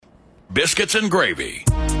Biscuits and Gravy.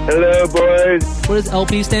 Hello, boys. What does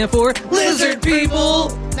LP stand for? Lizard people!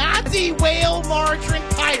 Nazi whale margarine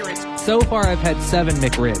pirates! So far, I've had 7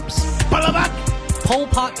 McRibs. Balabuck! Pole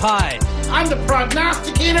pot pie. I'm the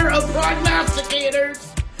prognosticator of prognosticators!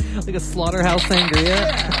 Like a slaughterhouse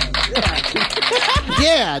sangria.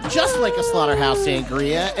 Yeah, just like a slaughterhouse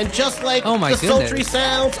sangria, and just like the sultry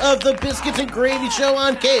sounds of the Biscuits and Gravy show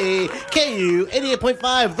on KU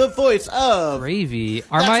 88.5, the voice of Gravy.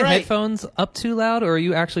 Are my headphones up too loud, or are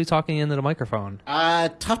you actually talking into the microphone?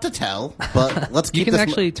 Tough to tell, but let's keep You can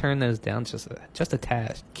actually turn those down just a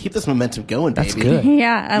tad. Keep this momentum going, baby. That's good.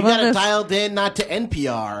 Yeah, I you love got it this. dialed in not to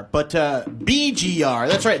NPR, but to BGR.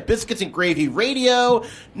 That's right, Biscuits and Gravy Radio.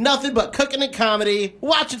 Nothing but cooking and comedy,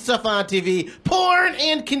 watching stuff on TV, porn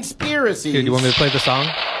and conspiracies. Here, do you want me to play the song?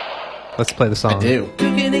 Let's play the song. I do.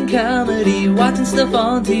 Cooking and comedy, watching stuff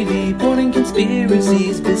on TV, porn and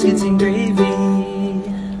conspiracies, biscuits and gravy.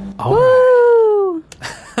 All right.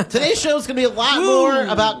 Today's show is going to be a lot more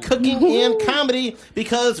about cooking and comedy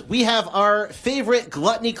because we have our favorite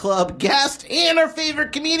Gluttony Club guest and our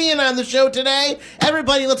favorite comedian on the show today.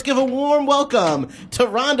 Everybody, let's give a warm welcome to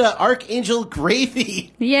Ronda Archangel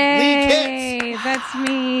Gravy. Yay! That's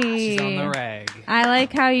me. She's on the rag. I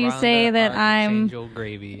like how you Ronda say that I'm Archangel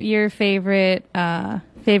Gravy. your favorite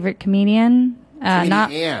comedian. Not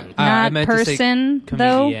person,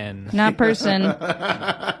 though. Not person.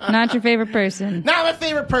 Not your favorite person. Not my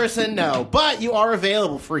favorite person, no. But you are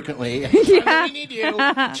available frequently. Yeah. We need you.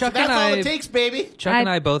 Chuck That's and all I, it takes, baby. Chuck and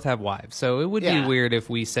I both have wives, so it would Yeah. be weird if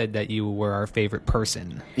we said that you were our favorite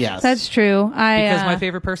person. Yes. That's true. Because my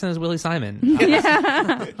favorite person is Willie Simon.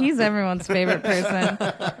 Yeah, he's everyone's favorite person.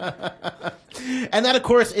 And that, of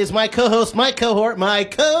course, is my co-host, my cohort, my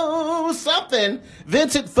co-something,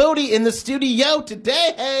 Vincent Fodi in the studio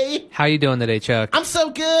today. How you doing today, Chuck? I'm so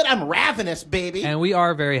good. I'm ravenous, baby. And we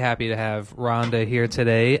are very happy to have Rhonda here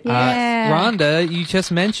today. Yeah. Rhonda, you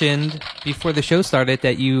just mentioned before the show started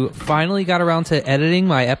that you finally got around to editing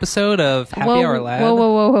my episode of Happy Hour Lab.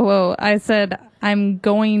 Whoa. I said I'm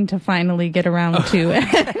going to finally get around to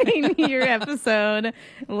editing your episode.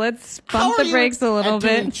 Let's bump the brakes a little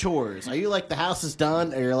doing bit. chores? Are you like, the house is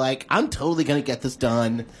done, or you're like, I'm totally going to get this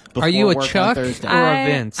done before Are you a work Chuck on Thursday? or a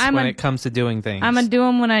Vince I'm when a- it comes to doing things? I'm gonna do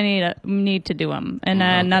them when I need to do them, and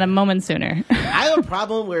not a moment sooner. I have a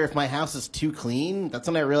problem where if my house is too clean, that's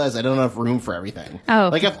when I realize I don't have room for everything. Oh.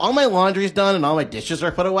 Like if all my laundry's done and all my dishes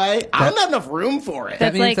are put away, I don't have enough room for it. that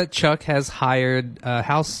That's means like- that Chuck has hired a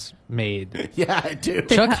housemaid. Yeah, I do.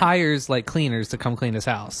 Chuck hires like cleaners to come clean his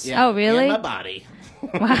house. Yeah, Oh, really? And my body.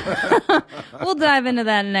 We'll dive into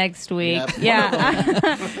that next week. Yep.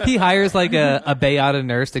 Yeah. He hires like a Bayada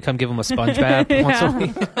nurse to come give him a sponge bath once a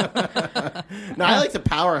week. No, I like the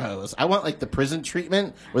power hose. I want like the prison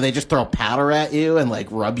treatment where they just throw powder at you and like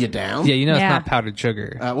rub you down. Yeah, you know it's Yeah. not powdered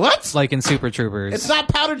sugar. What? Like in Super Troopers. It's not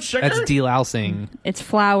powdered sugar. That's delousing. It's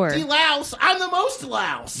flour. Louse. I'm the most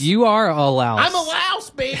louse. You are a louse. I'm a louse,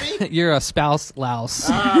 baby. You're a spouse louse.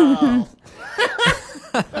 Oh.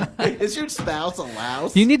 Is your spouse a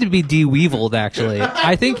louse? You need to be de-weeviled, actually.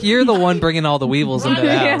 I think you're the one bringing all the weevils into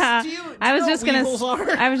the house. Yeah. Do you I was know just what gonna. weevils are?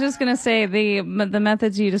 I was just gonna say the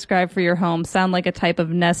methods you describe for your home sound like a type of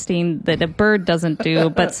nesting that a bird doesn't do,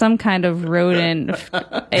 but some kind of rodent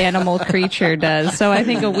animal creature does. So I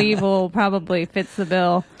think a weevil probably fits the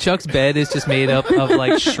bill. Chuck's bed is just made up of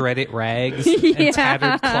like shredded rags and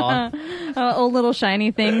tattered cloth, Old little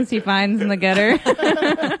shiny things he finds in the gutter.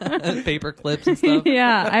 paper clips and stuff.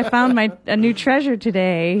 Yeah, I found a new treasure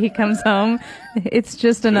today. He comes home, it's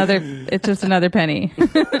just another penny.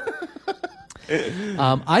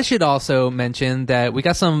 I should also mention that we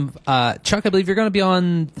got some Chuck, I believe you're going to be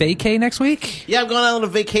on vacay next week. Yeah, I'm going on a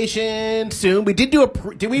vacation soon. We did do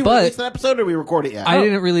did we release an episode or did we record it yet? I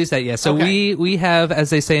didn't release that yet. So Okay. we have, as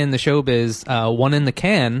they say in the showbiz, one in the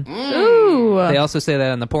can. Ooh. They also say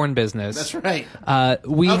that in the porn business. That's right.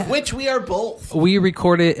 Of which we are both. We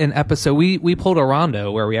recorded an episode. We pulled a Ronda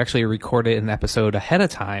where we actually recorded an episode ahead of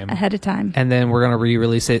time. And then we're going to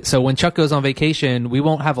re-release it. So when Chuck goes on vacation, we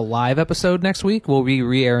won't have a live episode next week. We'll be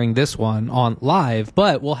re-airing this one on live,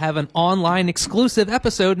 but we'll have an online exclusive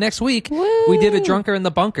episode next week. Woo. We did a Drunker in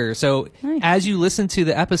the Bunker. So as you listen to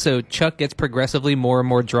the episode, Chuck gets progressively more and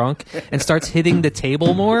more drunk and starts hitting the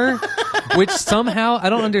table more, which somehow, I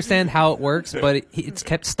don't understand how it works, but it's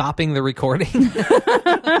kept stopping the recording.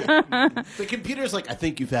 The computer's like, I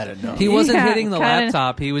think you've had enough. He wasn't Yeah, hitting the kinda.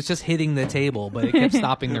 laptop. He was just hitting the table, but it kept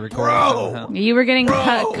stopping the recording. somehow. You were getting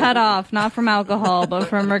cut off, not from alcohol, but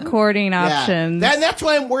from recording options. That's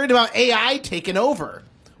why I'm worried about AI taking over.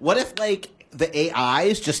 What if, like, the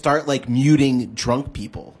AIs just start, like, muting drunk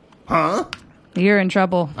people? Huh? You're in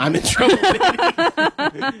trouble. I'm in trouble,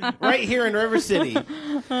 baby. Right here in River City.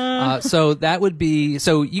 So that would be,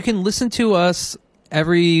 so you can listen to us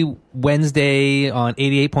every Wednesday on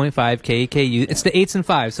 88.5 KKU. It's the 8s and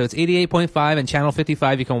 5s, so it's 88.5 and channel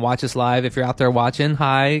 55. You can watch us live if you're out there watching.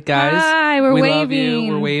 Hi, guys. Hi, we waving. Love you.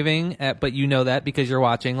 We're waving, but you know that because you're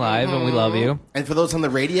watching live, and we love you. And for those on the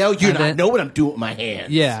radio, you don't know what I'm doing with my hands.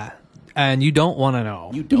 Yeah, and you don't want to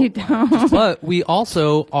know. You don't. But we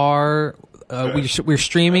also are... we're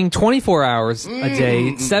streaming 24 hours a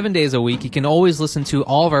day, 7 days a week. You can always listen to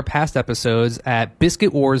all of our past episodes at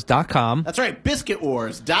biscuitwars.com. That's right,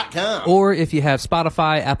 biscuitwars.com. Or if you have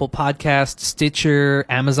Spotify, Apple Podcasts, Stitcher,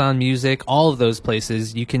 Amazon Music, all of those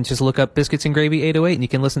places, you can just look up Biscuits and Gravy 808 and you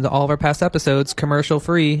can listen to all of our past episodes commercial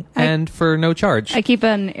free and for no charge. I keep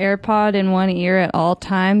an AirPod in one ear at all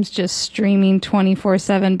times, just streaming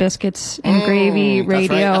 24/7 Biscuits and Gravy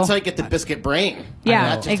radio. Right. That's how you get the biscuit brain.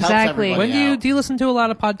 Yeah, exactly. When do you listen to a lot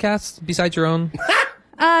of podcasts besides your own?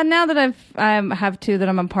 Now that I have two that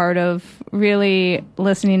I'm a part of, really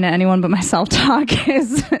listening to anyone but myself talk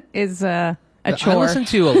is a chore. I listen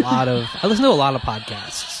to a lot of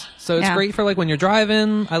podcasts. So it's great for like when you're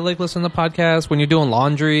driving. I like listening to podcasts. When you're doing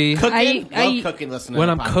laundry, cooking. Love cooking. Listening. When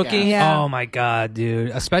to I'm podcasts. cooking, oh my god, dude!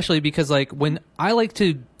 Especially because like when I like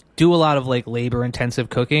to do a lot of like labor intensive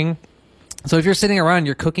cooking. So if you're sitting around,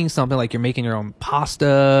 you're cooking something like you're making your own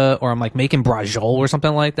pasta, or I'm like making brajol or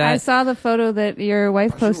something like that. I saw the photo that your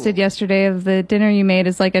wife posted yesterday of the dinner you made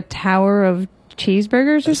is like a tower of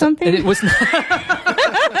cheeseburgers or something. It was.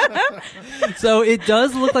 So it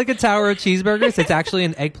does look like a tower of cheeseburgers. It's actually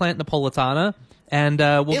an eggplant Napolitana. And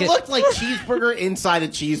it looked like cheeseburger inside a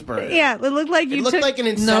cheeseburger. Yeah, it looked like it looked like an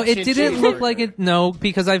Inception. No, it didn't look like it. No,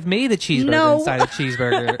 because I've made a cheeseburger inside a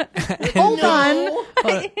cheeseburger. Hold on.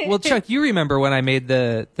 Well, Chuck, you remember when I made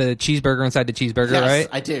the cheeseburger inside the cheeseburger, yes, right?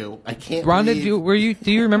 I do. I can't. Rhonda,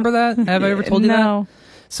 do you remember that? Have I ever told you that? No.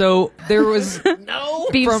 So there was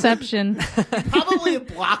Beefception. Probably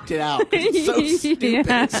blocked it out. It's so stupid.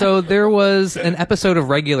 Yeah. So there was an episode of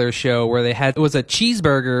Regular Show where it was a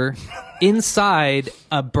cheeseburger inside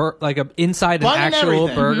inside bun an actual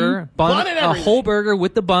burger, bun and a whole burger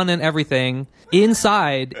with the bun and everything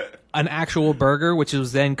inside an actual burger, which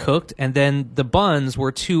was then cooked, and then the buns were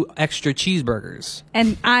 2 extra cheeseburgers.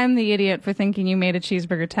 And I'm the idiot for thinking you made a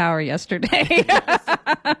cheeseburger tower yesterday.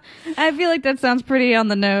 I feel like that sounds pretty on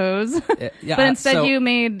the nose. Yeah, but instead you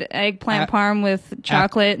made eggplant parm with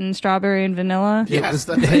chocolate and strawberry and vanilla. Yes,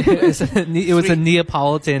 it was a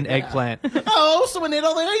Neapolitan eggplant. Oh, someone ate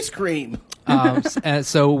all the ice cream.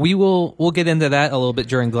 So we'll get into that a little bit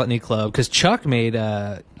during Gluttony Club, because Chuck made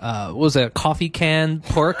was a coffee can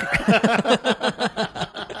pork.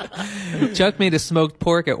 Chuck made a smoked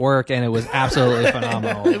pork at work, and it was absolutely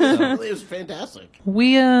phenomenal. It was fantastic.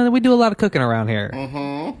 We do a lot of cooking around here.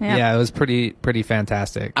 Mm-hmm. Yep. Yeah, it was pretty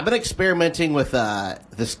fantastic. I've been experimenting with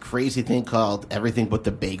this crazy thing called Everything But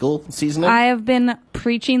the Bagel seasoning. I have been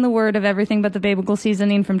preaching the word of everything but the bagel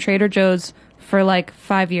seasoning from Trader Joe's for like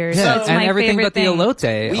 5 years. Yeah, It's and my everything favorite but the thing.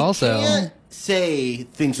 elote we also. Can't say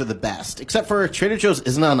things are the best, except for Trader Joe's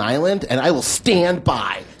isn't on an island, and I will stand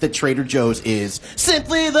by that Trader Joe's is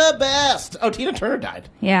simply the best. Oh, Tina Turner died.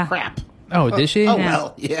 Yeah. Crap. Oh, did she? Oh, Yeah.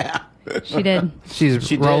 well, yeah. She did.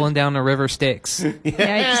 She's rolling down the river Styx.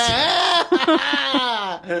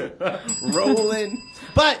 Rolling.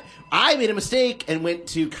 But I made a mistake and went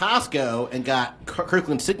to Costco and got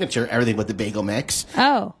Kirkland's Signature Everything But the Bagel Mix.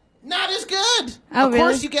 Oh. Not as good. Oh, of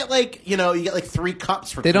course, really? you get like 3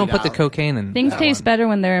 cups for $3. They don't put the cocaine in. Things taste better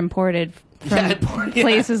when they're imported from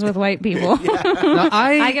places with white people. No,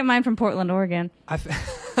 I get mine from Portland, Oregon.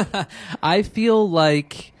 I feel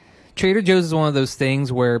like Trader Joe's is one of those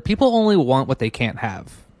things where people only want what they can't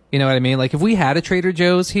have. You know what I mean? Like if we had a Trader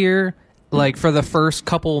Joe's here, like for the first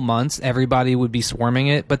couple months, everybody would be swarming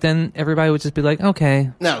it, but then everybody would just be like, okay.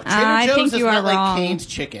 No, Trader I Joe's think is you not are like wrong. Cane's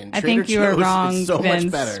Chicken. I Trader think you are Joe's wrong, is so Vince.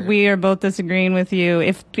 much better. We are both disagreeing with you.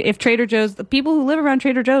 If Trader Joe's, the people who live around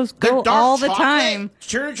Trader Joe's Their go dark all the chocolate, time.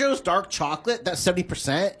 Trader Joe's dark chocolate, that's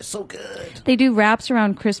 70%. It's so good. They do wraps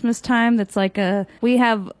around Christmas time. That's like we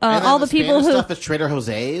have And all then the people who stuff is Trader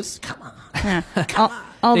Jose's. Come on. Yeah.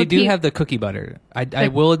 all They the do have the cookie butter. I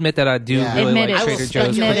will admit that I do really Admit like it. I will Trader Joe's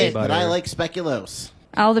cookie speculate, butter. but I like speculoos.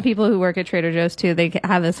 all the people who work at Trader Joe's too. They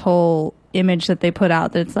have this whole image that they put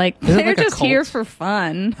out that's like Isn't it they're like a just cult? here for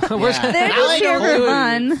fun. Yeah. They're Not just like here Whole for Foods.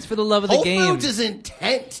 fun. It's for the love of the Whole game. Foods is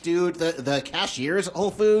intense, dude. The cashiers at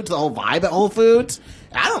Whole Foods, the whole vibe at Whole Foods.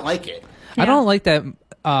 I don't like it. I don't like that.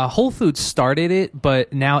 Whole Foods started it,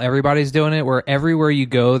 but now everybody's doing it. Where everywhere you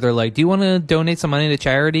go, they're like, "Do you want to donate some money to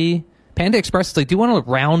charity?" Panda Express is like, "Do you want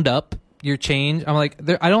to round up your change. I'm like,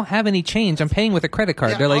 I don't have any change. I'm paying with a credit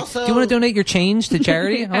card. Yeah, They're like, also, do you want to donate your change to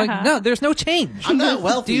charity? I'm like, no, there's no change. I'm not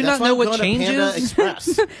wealthy. Do you That's not know what change is?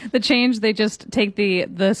 Express. The change, they just take the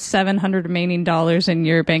 $700 remaining in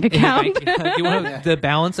your bank account. You want the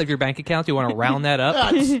balance of your bank account? Do you want to round that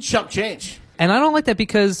up? It's chump change. And I don't like that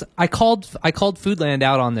because I called Foodland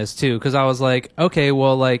out on this too, because I was like, okay,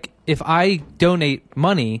 well, like if I donate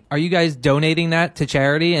money, are you guys donating that to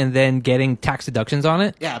charity and then getting tax deductions on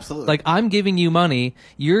it? Yeah, absolutely. Like I'm giving you money,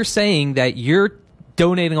 you're saying that you're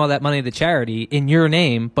donating all that money to charity in your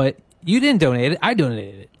name, but you didn't donate it, I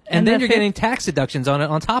donated it. And then you're getting tax deductions on it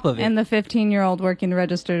on top of it. And the 15-year-old working the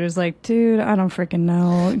register is like, dude, I don't freaking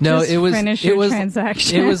know. No, Just finish your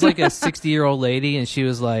transaction. It was like a 60-year-old lady, and she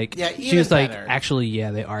was like, better. actually,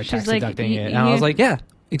 yeah, they are tax like, deducting it. And I was like, yeah.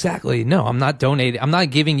 Exactly. No, I'm not donating. I'm not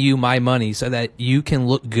giving you my money so that you can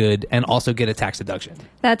look good and also get a tax deduction.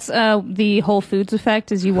 That's the Whole Foods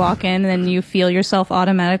effect. Is you walk in and then you feel yourself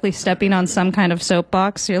automatically stepping on some kind of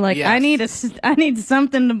soapbox. You're like, yes. I need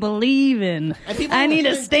something to believe in. I need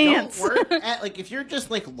a stance. Like if you're just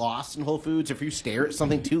like lost in Whole Foods, if you stare at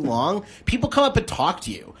something too long, people come up and talk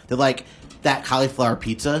to you. They're like, that cauliflower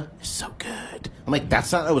pizza is so good. I'm like, that's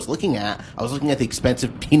not what I was looking at. I was looking at the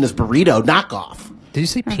expensive Tina's burrito knockoff. Did you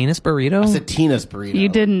say penis burrito? I said Tina's burrito. You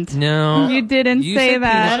didn't. No. You didn't say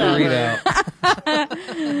that. Penis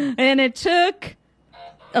burrito. And it took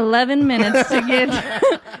 11 minutes to get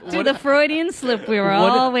to the Freudian slip we were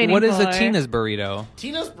all waiting for. What is a Tina's burrito?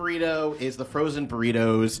 Tina's burrito is the frozen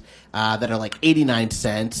burritos that are like 89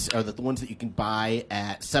 cents, or the ones that you can buy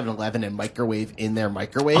at 7-Eleven and microwave in their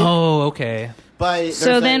microwave. Oh, okay. But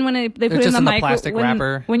so then when they put it in the plastic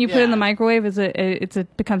wrapper. When you put it in the microwave,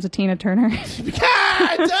 it becomes a Tina Turner. Yeah,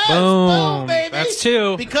 it does. Boom, baby. That's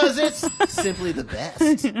two. Because it's simply the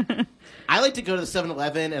best. I like to go to the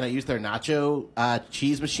 7-Eleven and I use their nacho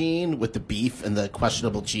cheese machine with the beef and the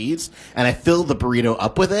questionable cheese, and I fill the burrito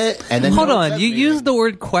up with it. And then hold on, you use the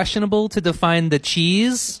word questionable to define the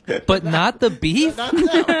cheese, but not the beef? No.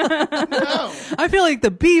 I feel like the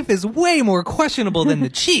beef is way more questionable than the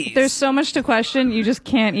cheese. There's so much to question, you just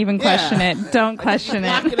can't even question it. Don't question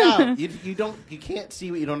Block it out. You can't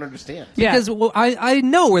see what you don't understand. Yeah. Because I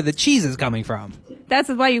know where the cheese is coming from. That's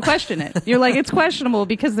why you question it. You're like, it's questionable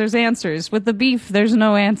because there's answers. With the beef, there's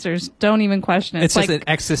no answers. Don't even question it. It's just like an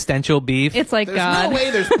existential beef. It's like there's God. No way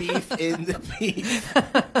there's beef in the beef.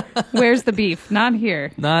 Where's the beef? Not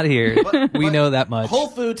here. Not here. We know that much. Whole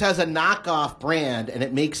Foods has a knockoff brand, and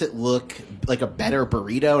it makes it look like a better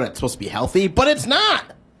burrito, and it's supposed to be healthy, but it's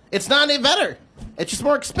not. It's not any better. It's just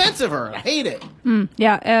more expensive. I hate it.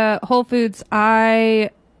 Yeah, Whole Foods,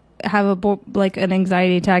 I have an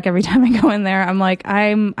anxiety attack every time I go in there. I'm like,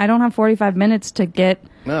 I don't have 45 minutes to get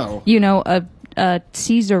a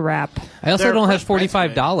Caesar wrap. I also don't have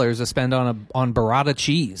 $45 to spend on burrata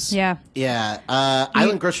cheese. Yeah.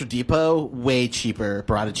 Island Grocery Depot, way cheaper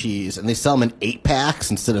burrata cheese, and they sell them in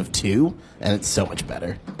 8-packs instead of 2, and it's so much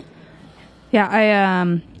better. Yeah,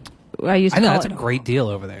 I used to know call that's it a great deal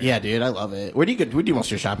over there. Yeah, dude, I love it. Where do you do most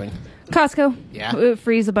of your shopping? Costco. Yeah.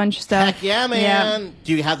 Freeze a bunch of stuff. Heck yeah, man. Yeah.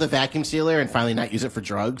 Do you have the vacuum sealer and finally not use it for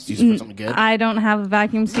drugs? Use it for something good? I don't have a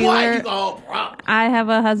vacuum sealer. What? Bro. I have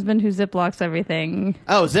a husband who Ziplocs everything.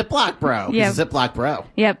 Oh, Ziploc bro. Yeah. He's a Ziploc bro.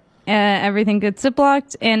 Yep. Everything gets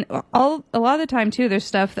Ziplocked. And a lot of the time, too, there's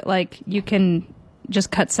stuff that, like, you can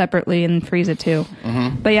just cut separately and freeze it, too.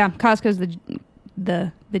 Mm-hmm. But, yeah, Costco's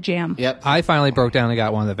the jam. Yep. I finally broke down and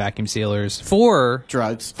got one of the vacuum sealers for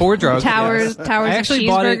drugs. Towers I actually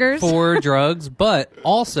bought it for drugs, but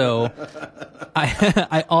also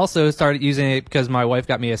I also started using it because my wife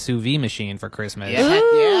got me a sous vide machine for Christmas.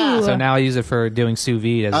 Yeah. So now I use it for doing sous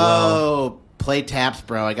vide as well. Oh, play taps,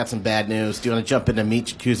 bro. I got some bad news. Do you want to jump into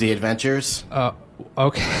Meat Jacuzzi Adventures?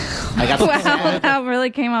 Okay. I got some that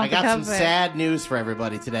really came off I got some sad news for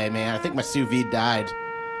everybody today, man. I think my sous vide died.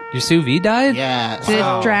 Your sous vide died? Yeah. Did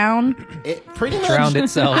it drown? It pretty much drowned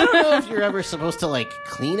itself. I don't know if you're ever supposed to like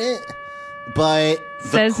clean it, but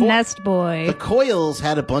says Nest Boy. The coils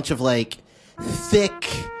had a bunch of like thick,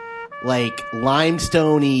 like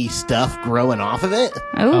limestoney stuff growing off of it.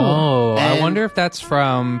 Oh, I wonder if that's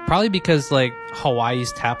probably because like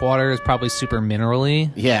Hawaii's tap water is probably super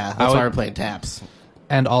minerally. Yeah, that's why we're playing taps.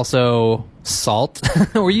 And also salt.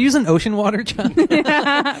 Were you using ocean water, John?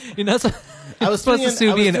 Yeah. I was supposed to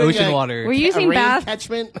sous vide in ocean water. We're using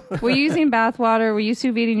catchment. We're using bath water. Were you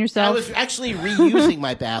sous videing yourself? I was actually reusing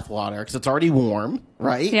my bath water because it's already warm,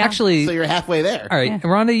 right? Yeah. Actually, so you're halfway there. All right,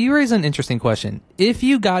 Rhonda, you raise an interesting question. If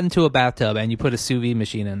you got into a bathtub and you put a sous vide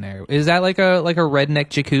machine in there, is that like a redneck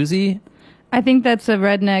jacuzzi? I think that's a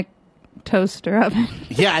redneck toaster oven.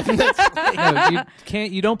 Yeah, I think that's... No,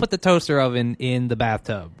 you don't put the toaster oven in the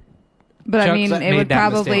bathtub. But Chuck's I mean, it would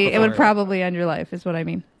before. probably end your life, is what I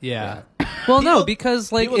mean. Yeah. Well, no,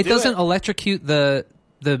 because like it doesn't electrocute the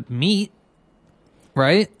meat,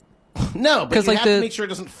 right? No, but you like have to make sure it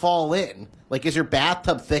doesn't fall in. Like, is your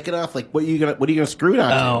bathtub thick enough? Like, what are you gonna screw it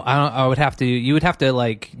on? Oh, I would have to. You would have to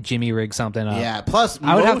like Jimmy rig something up. Yeah. Plus,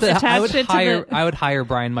 I would hire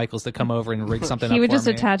Brian Michaels to come over and rig something up. He would for just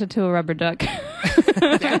me. attach it to a rubber duck.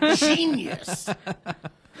 That's genius.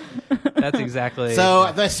 That's exactly.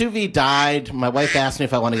 So the sous vide died. My wife asked me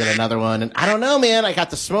if I want to get another one, and I don't know, man. I got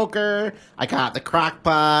the smoker. I got the crock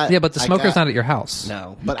pot. Yeah, but the smoker's not at your house.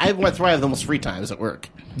 No, but that's where I have the most free time is at work.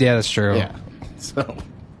 Yeah, that's true. Yeah. So.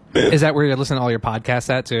 Is that where you're listening to all your podcasts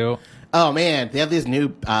at too? Oh man, they have these new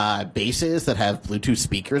bases that have Bluetooth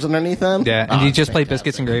speakers underneath them. Yeah, and you just play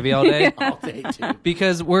biscuits and gravy all day. All day too.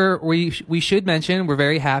 Because we should mention we're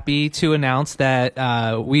very happy to announce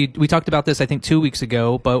that we talked about this I think 2 weeks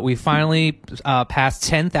ago, but we finally passed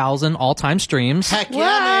 10,000 all-time streams. Heck yeah,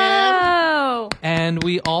 man! And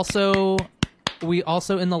we also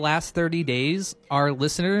in the last 30 days our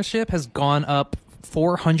listenership has gone up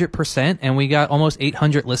 400%, and we got almost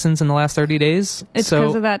 800 listens in the last 30 days. It's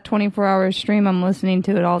because of that 24-hour stream. I'm listening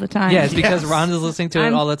to it all the time. Yeah, it's because Rhonda's listening to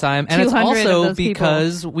it all the time. And it's also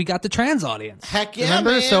because we got the trans audience. Heck yeah,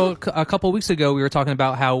 Remember? man. So a couple weeks ago, we were talking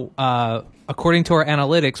about how, according to our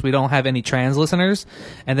analytics, we don't have any trans listeners.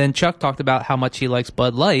 And then Chuck talked about how much he likes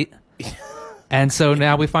Bud Light. And so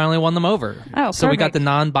now we finally won them over. Oh, so we got the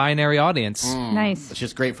non-binary audience. Nice. Which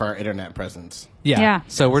is great for our internet presence. Yeah.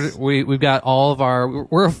 So we've got all of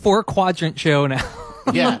we're a 4-quadrant show now.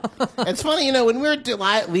 Yeah. It's funny, when we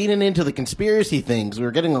were leaning into the conspiracy things, we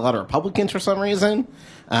were getting a lot of Republicans for some reason.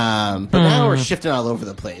 But now we're shifting all over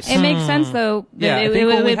the place. It makes sense, though. Yeah, it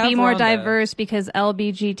would be more diverse because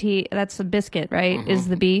LBGT, that's a biscuit, right? Mm-hmm. Is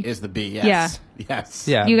the B? Is the B, yes. Yeah. Yes.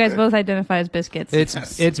 Yeah. You guys both identify as biscuits. It's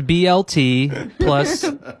BLT plus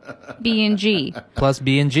B and G. plus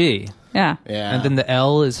B and G. Yeah. Yeah. And then the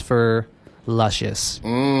L is for luscious.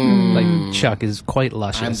 Like Chuck is quite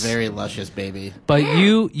luscious. I'm very luscious, baby. But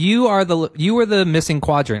you were the missing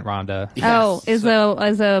quadrant, Rhonda. Yes. Oh,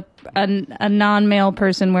 as a non-male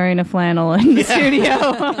person wearing a flannel in the studio.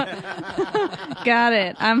 Got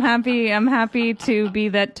it. I'm happy to be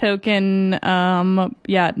that token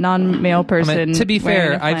non-male person. I mean, to be fair,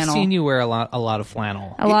 wearing a I've flannel. seen you wear a lot of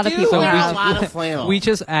flannel. A lot of people wear have. a lot of flannel. We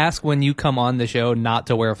just ask when you come on the show not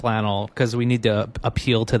to wear flannel because we need to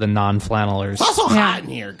appeal to the non-flannelers. It's also hot in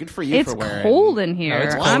here. Good for you It's for wearing. cold in here. No,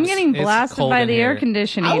 it's cold. I'm getting It's blasted cold by in the here. air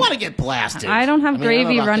conditioning. I want to get blasted. I don't have I don't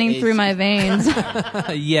gravy know about running the through AC. my veins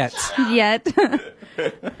Yet. yet. Do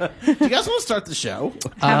you guys want to start the show?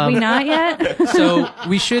 Have we not yet? So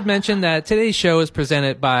we should mention that today's show is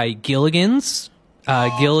presented by Gilligan's.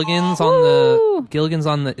 Gilligan's on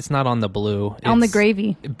the. It's not on the blue. On the It's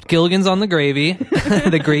gravy. Gilligan's on the gravy,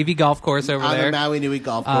 the gravy golf course over On there. the Maui Nui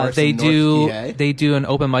Golf Course They in North do. PA. They do an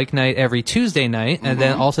open mic night every Tuesday night, and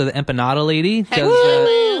then also the Empanada Lady does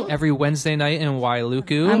yeah, every Wednesday night in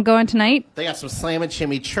Wailuku. I'm going tonight. They got some slam and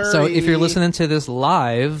chimichurri. So if you're listening to this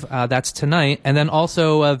live, that's tonight, and then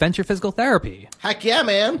also Venture Physical Therapy. Heck yeah,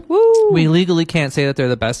 man. Woo! We legally can't say that they're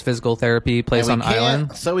the best physical therapy place And on we can't,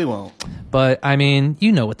 island, so we won't. but I mean,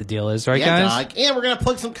 you know what the deal is, right, Yeah, guys? dog. And we're going to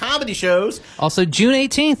plug some comedy shows. Also, June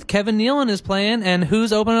 18th, Kevin Nealon is playing, and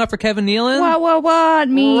who's opening up for Kevin Nealon? What?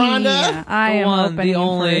 Me. Rhonda? I The am one, opening the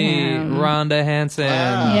only for him. Rhonda Hanson.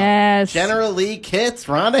 Wow. Yes. General Lee Kitts,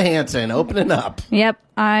 Rhonda Hanson, opening up. Yep.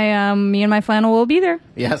 Me and my flannel will be there.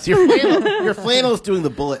 Yes, your flannel is doing the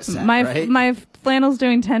bullet set, right? My flannel's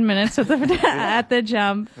doing 10 minutes at the at the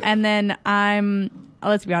jump, and then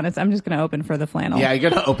let's be honest, I'm just going to open for the flannel. Yeah, you're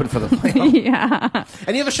going to open for the flannel. Yeah.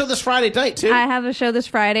 And you have a show this Friday night, too. I have a show this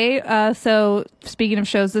Friday. So speaking of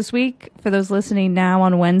shows this week, for those listening now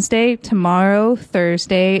on Wednesday, tomorrow,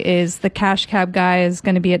 Thursday, is the Cash Cab Guy is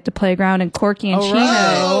going to be at the Playground, and Corky and All Chino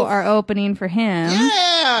right. are opening for him.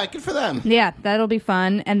 Yeah, good for them. Yeah, that'll be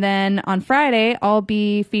fun. And then on Friday, I'll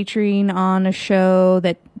be featuring on a show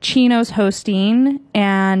that Chino's hosting,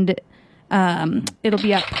 and it'll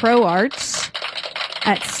be at Pro Arts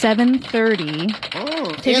at 7:30.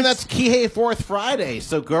 And that's Kihei 4th Friday.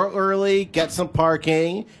 So go early, get some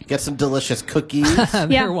parking, get some delicious cookies.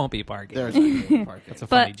 There won't be parking. There's parking. That's a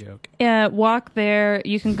funny joke. Walk there.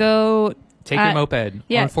 You can go. Take your moped.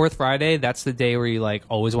 yeah. On 4th Friday, that's the day where you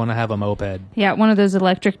always want to have a moped. Yeah, one of those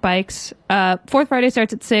electric bikes. 4th Friday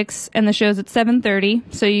starts at 6, and the show's at 7:30.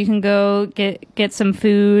 So you can go get some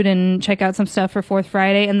food and check out some stuff for 4th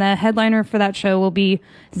Friday. And the headliner for that show will be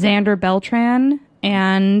Xander Beltran.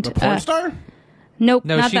 And The porn star? Nope.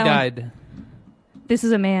 No, not she that died. One. This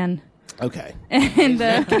is a man. Okay. And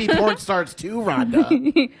Could be porn stars too, Ronda.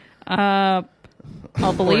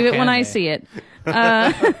 I'll believe it when I see it. What do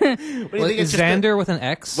you think? Is Xander with an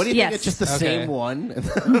X? What do you think? It's just the same one.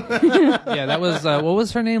 Yeah, that was what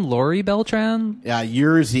was her name? Lori Beltran. Yeah,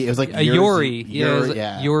 Yuri. It was like Yuri.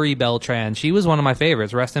 Yeah, Yuri Beltran. She was one of my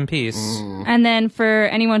favorites. Rest in peace. And then for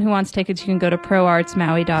anyone who wants tickets, you can go to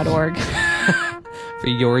proartsmaui.org. For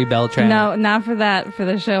Yuri Beltran. No, not for that. For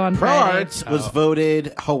the show on Pro Friday. Arts was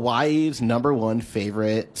voted Hawaii's #1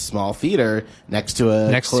 favorite small theater next to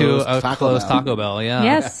a closed Taco Bell. Yeah.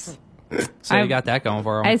 Yes. So you got that going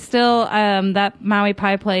for them. I still, that Maui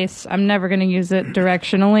Pie place, I'm never going to use it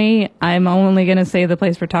directionally. I'm only going to say the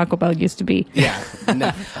place where Taco Bell used to be. Yeah.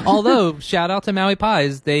 No. Although, shout out to Maui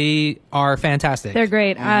Pies. They are fantastic. They're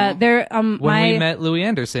great. They're, when we met Louis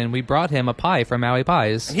Anderson, we brought him a pie from Maui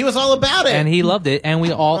Pies. He was all about it. And he loved it. And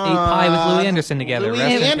we all ate pie with Louis Anderson together.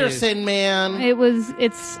 Louis Anderson, man.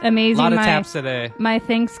 It's amazing. A lot of taps today. My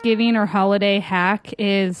Thanksgiving or holiday hack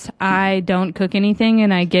is I don't cook anything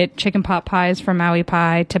and I get chicken pot pies from Maui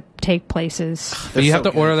Pie to take places. But you have to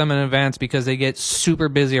order them in advance because they get super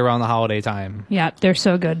busy around the holiday time. Yeah, they're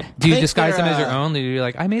so good. Do you disguise them as your own? Do you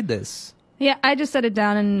like, I made this? Yeah, I just set it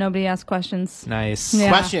down and nobody asked questions. Nice. Yeah.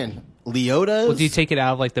 Question. Leota's? Well, do you take it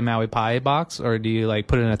out of like the Maui Pie box or do you like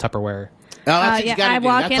put it in a Tupperware? I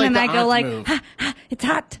walk in and I go like, it's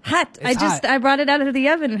hot. I brought it out of the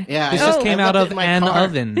oven. Yeah, this just came out of an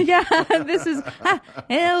oven. Yeah, this is,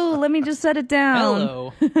 ew, let me just set it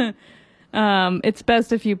down. Hello. It's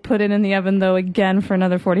best if you put it in the oven though again for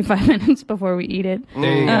another 45 minutes before we eat it.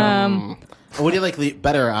 There you go. What do you like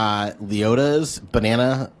better, Leota's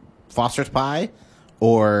banana Foster's pie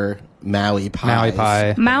or Maui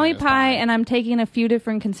Pie? Maui Pie, and I'm taking a few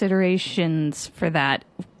different considerations for that.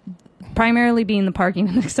 Primarily being the parking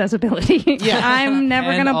and accessibility. Yeah. I'm never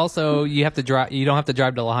and gonna. Also, you have to drive. You don't have to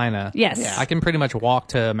drive to Lahaina. Yes. Yeah. I can pretty much walk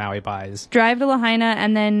to Maui Pies. Drive to Lahaina,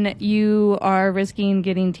 and then you are risking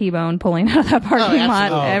getting T-bone pulling out of that parking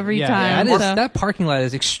lot every time. That parking lot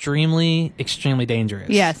is extremely, extremely dangerous.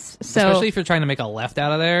 Yes. So, especially if you're trying to make a left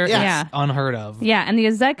out of there. Yeah. It's unheard of. Yeah, and the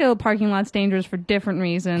Azeko parking lot's dangerous for different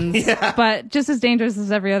reasons. Yeah. But just as dangerous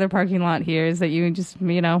as every other parking lot here is that you just,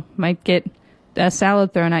 might get a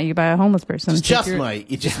salad thrown at you by a homeless person. You just might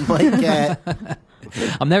get.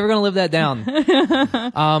 I'm never going to live that down.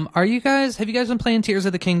 Have you guys been playing Tears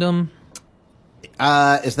of the Kingdom?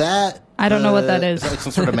 Is that? I don't know what that is. Is that like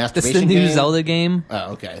some sort of masturbation It's the new game? Zelda game.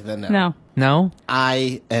 Oh, okay. Then No. No?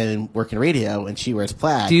 I am working radio, and she wears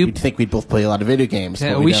plaid. You- You'd think we'd both play a lot of video games.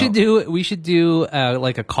 Yeah, but we should do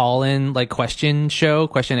like a call-in question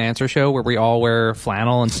and answer show where we all wear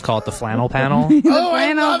flannel and just call it the flannel panel. Oh,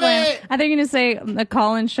 I love it! I think you're going to say a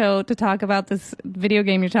call-in show to talk about this video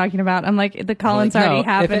game you're talking about. I'm like, the call-in's already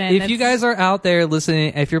happening. If you guys are out there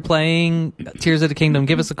listening, if you're playing Tears of the Kingdom,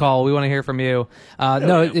 give us a call. We want to hear from you.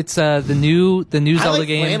 It's the new Zelda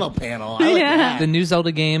game. Flannel panel. I like that. The new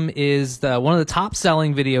Zelda game is one of the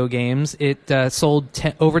top-selling video games. It sold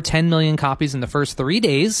over 10 million copies in the first 3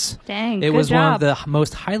 days. Dang, It was good one of job. the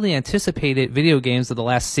most highly anticipated video games of the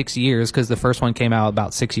last 6 years because the first one came out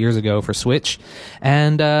about 6 years ago for Switch.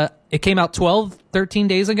 And it came out 13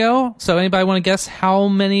 days ago. So anybody want to guess how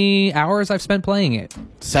many hours I've spent playing it?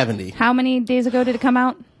 70. How many days ago did it come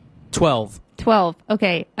out? 12. 12.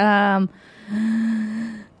 Okay.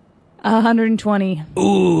 120.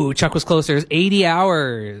 Ooh, Chuck was closer. It's 80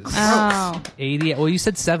 hours. Oh. 80. Well, you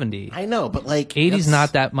said 70. I know, but like 80's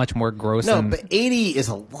not that much more gross. No, but 80 is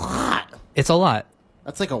a lot. It's a lot.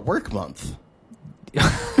 That's like a work month.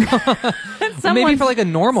 Maybe for like a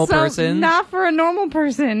normal person. Not for a normal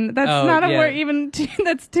person. That's not a work. Even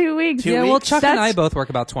that's 2 weeks. Yeah, well, Chuck and I both work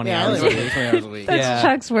about 20 Yeah, hours I a only week. work 20 hours a week. That's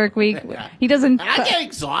Chuck's work week. He doesn't. I get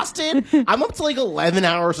exhausted. I'm up to like 11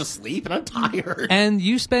 hours of sleep, and I'm tired. And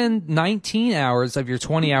you spend 19 hours of your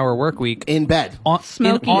 20-hour work week in bed on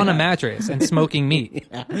a mattress and smoking meat.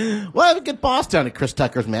 Well, I have a good boss down at Chris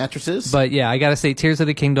Tucker's Mattresses. But yeah, I gotta say, Tears of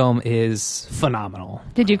the Kingdom is phenomenal.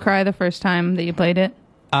 Did you cry the first time that you played it?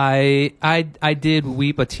 I did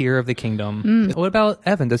weep a tear of the kingdom. What about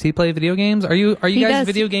Evan? Does he play video games? Are you guys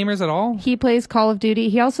video gamers at all? He plays Call of Duty.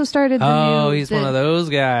 He also started the new... he's one of those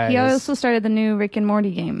guys. He also started the new Rick and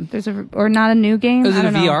Morty game. Or not a new game. Is it a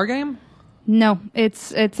VR game? No,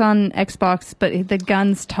 it's on Xbox, but the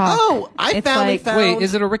guns talk. Oh, I found. Wait,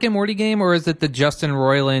 is it a Rick and Morty game or is it the Justin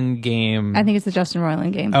Roiland game? I think it's the Justin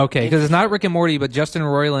Roiland game. Okay, because it's not Rick and Morty, but Justin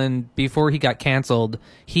Roiland, before he got canceled,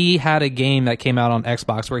 he had a game that came out on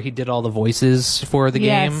Xbox where he did all the voices for the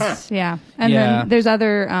game. Yes, yeah. And then there's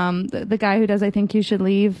other, the guy who does I Think You Should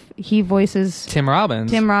Leave, he voices... Tim Robbins.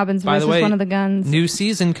 Tim Robbins voices one of the guns. New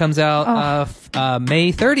season comes out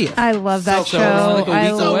May 30th. I love that show. I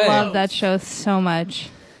love that show so much.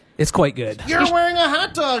 It's quite good. You're wearing a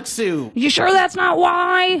hot dog suit. You sure that's not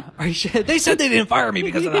why? Are you sure? They said they didn't fire me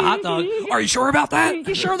because of the hot dog. Are you sure about that?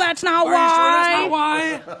 You sure that's not why?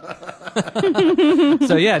 Are you sure that's not why?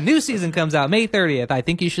 So yeah, new season comes out May 30th. I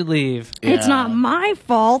Think You Should Leave. Yeah. It's not my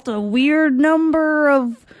fault. A weird number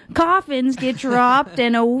of coffins get dropped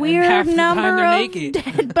and a weird number of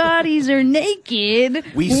dead bodies are naked.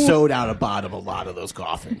 We sewed out a bottom a lot of those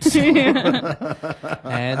coffins.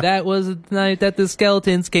 And that was the night that the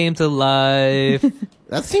skeletons came to life.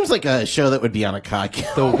 That seems like a show that would be on a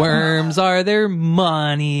podcast. The worms are their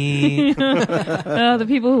money. The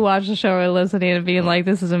people who watch the show are listening and being like,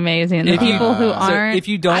 this is amazing. The people who aren't. So if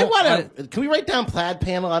you don't... can we write down plaid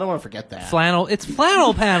panel? I don't want to forget that. Flannel. It's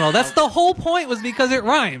flannel panel. That's the whole point, was because it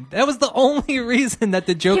rhymed. That was the only reason that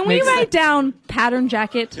the joke makes sense. Can we write down pattern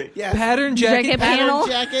jacket? Yes. Pattern jacket panel?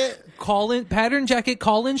 Jacket. Pattern jacket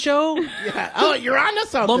call-in show? Yeah. Oh, you're on to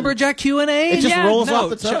something. Lumberjack Q&A? It just rolls off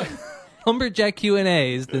the tongue. Lumberjack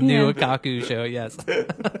Q&A is the new Akaku show, yes.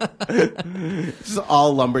 This is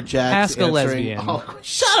all lumberjacks. Ask a lesbian.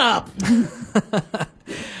 Shut up!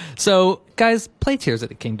 So, guys, play Tears of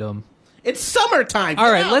the Kingdom. It's summertime.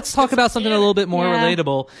 All right, let's talk about something a little bit more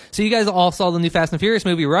relatable. So you guys all saw the new Fast and Furious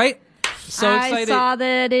movie, right? So excited. I saw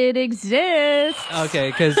that it exists.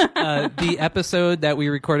 Okay, because the episode that we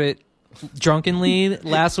recorded drunkenly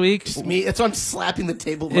last week. Just me. It's I'm slapping the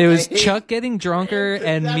table. It was Chuck getting drunker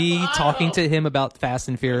and me talking to him about Fast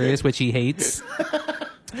and Furious, which he hates.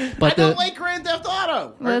 But I don't like Grand Theft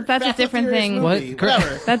Auto. Well, that's a different thing. What?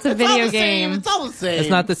 That's a video game. It's all the same. It's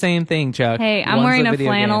not the same thing, Chuck. Hey, I'm wearing a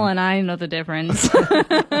flannel and I know the difference.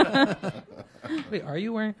 Wait, are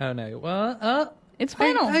you wearing? Oh no. Well, it's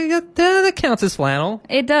flannel. That counts as flannel.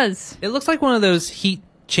 It does. It looks like one of those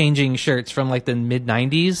heat-changing shirts from like the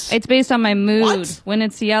mid-90s. It's based on my mood. What? When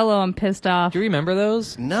it's yellow, I'm pissed off. Do you remember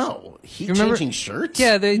those? No. Heat-changing shirts?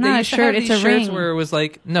 Yeah, they used to have these shirts ring. where it was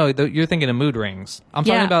like, no, you're thinking of mood rings. I'm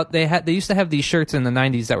talking about they used to have these shirts in the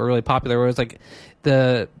 90s that were really popular where it was like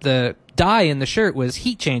the dye in the shirt was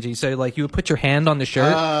heat changing, so like you would put your hand on the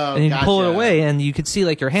shirt and you'd pull it away and you could see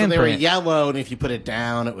like your hand. So they were yellow, and if you put it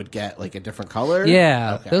down, it would get like a different color.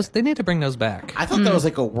 Yeah, they need to bring those back. I thought that was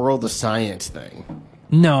like a World of Science thing.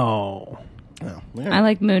 No, I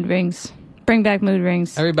like mood rings. Bring back mood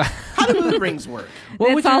rings. Everybody, how do mood rings work?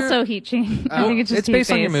 It's also heat change. I think it's just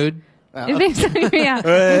based on your mood. When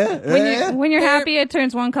you're happy, it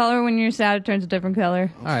turns one color. When you're sad, it turns a different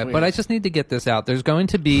color. All right, but I just need to get this out. There's going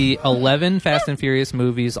to be 11 Fast and Furious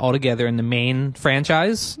movies altogether in the main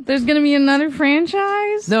franchise. There's going to be another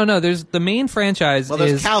franchise? No. There's the main franchise. Well,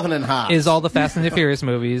 there's Calvin and Hobbes. Is all the Fast and the Furious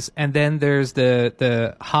movies, and then there's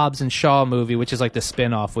the Hobbs and Shaw movie, which is like the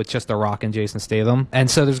spin-off with just The Rock and Jason Statham.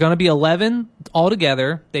 And so there's going to be 11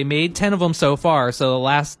 altogether. They made 10 of them so far, so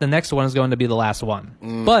the next one is going to be the last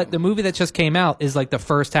one. But the movie that just came out is like the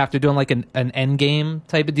first half. They're doing like an end game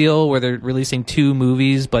type of deal where they're releasing 2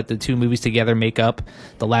 movies, but the 2 movies together make up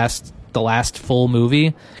the last full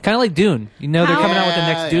movie. Kind of like Dune. They're coming out with the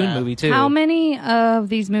next Dune movie too. How many of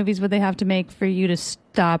these movies would they have to make for you to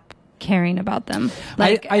stop caring about them?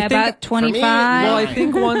 Like I about think, 25? Well,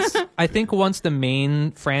 I think once the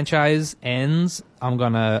main franchise ends, I'm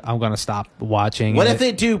gonna stop watching. What if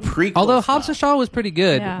they do prequels? Although Hobbs and Shaw was pretty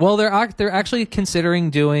good. Yeah. Well, they're actually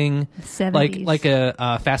considering doing 70s. like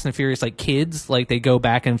a Fast and Furious like kids, like they go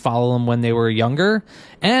back and follow them when they were younger.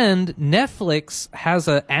 And Netflix has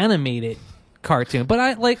an animated cartoon, but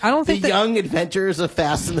I don't think the Young Adventures of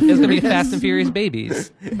Fast and the Furious. It's gonna be Fast and Furious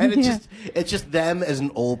babies, and it's just them as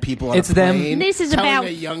an old people on a plane. This is about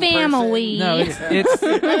family. No, it's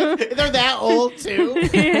they're that old too.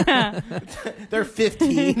 Yeah. They're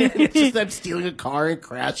 15, and it's just them stealing a car and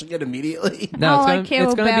crashing it immediately. No,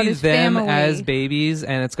 it's gonna be them as babies,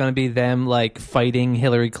 and it's gonna be them like fighting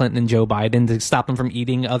Hillary Clinton and Joe Biden to stop them from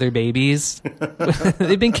eating other babies.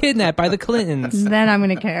 They've been kidnapped by the Clintons. Then I'm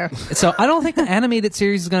gonna care. So I don't think think the animated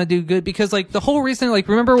series is going to do good because, like, the whole reason, like,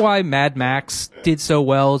 remember why Mad Max did so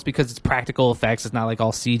well is because it's practical effects. It's not like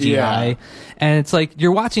all CGI. Yeah. And it's like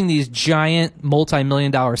you're watching these giant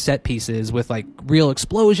multi-million-dollar set pieces with like real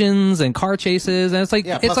explosions and car chases, and it's like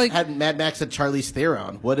it's like had Mad Max had Charlize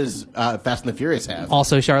Theron. What does Fast and the Furious have?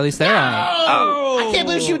 Also Charlize Theron. I can't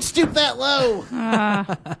believe she would stoop that low.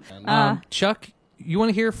 Chuck, you want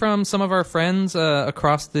to hear from some of our friends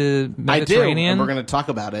across the Mediterranean? I do, and we're going to talk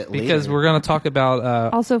about it later. Because we're going to talk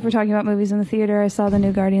about... also, if we're talking about movies in the theater, I saw the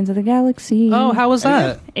new Guardians of the Galaxy. Oh, how was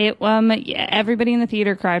that? Everybody in the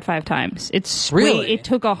theater cried 5 times. Really? It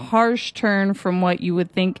took a harsh turn from what you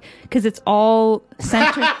would think, because it's all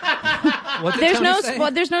centered...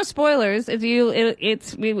 There's no spoilers.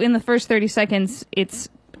 It's in the first 30 seconds, it's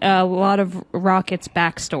a lot of Rocket's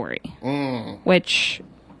backstory, which...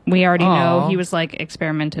 we already know he was like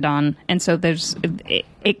experimented on, and so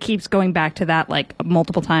it keeps going back to that like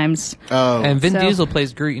multiple times. And Vin Diesel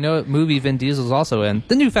plays Groot. You know what movie Vin Diesel's also in?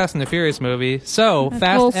 The new Fast and the Furious movie. So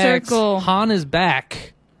Fast X, Han is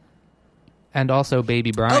back, and also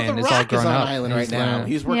Baby Brian The is Rock all grown is on up. an island right now.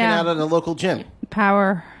 He's working out at a local gym.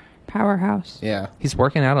 Powerhouse. Yeah, he's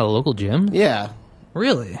working out at a local gym. Yeah,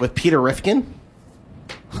 really? With Peter Rifkin.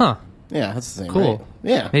 Huh. Yeah, that's the same. Cool.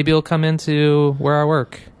 Right? Yeah, maybe he'll come into where I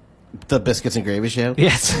work. The Biscuits and Gravy Show?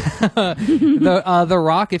 Yes. The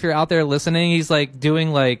Rock, if you're out there listening, he's like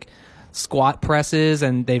doing like squat presses,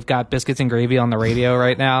 and they've got Biscuits and Gravy on the radio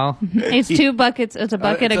right now. It's 2 buckets. It's a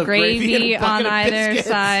bucket of gravy on either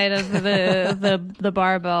side of the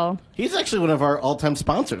barbell. He's actually one of our all-time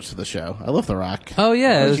sponsors for the show. I love The Rock. Oh,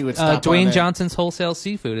 yeah. Dwayne Johnson's Wholesale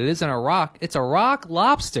Seafood. It isn't a rock. It's a rock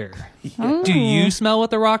lobster. Yeah. Do you smell what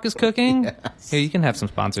The Rock is cooking? Yes. Here, you can have some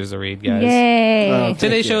sponsors to read, guys. Yay.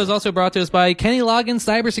 Today's show is also brought to us by Kenny Loggins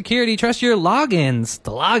Cybersecurity. Trust your logins. The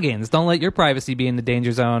logins. Don't let your privacy be in the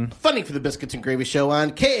danger zone. Funding for the Biscuits and Gravy Show on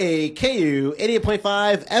KAKU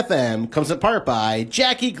 88.5 FM comes in part by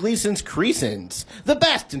Jackie Gleason's Creasons, the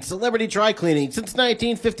best in celebrity dry cleaning since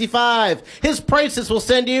 1955. His prices will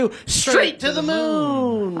send you straight to the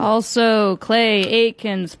moon. Also, Clay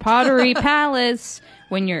Aiken's Pottery Palace,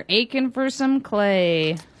 when you're aching for some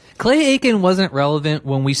clay. Clay Aiken wasn't relevant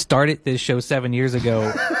when we started this show 7 years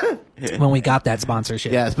ago when we got that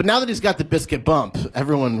sponsorship. Yes, but now that he's got the biscuit bump,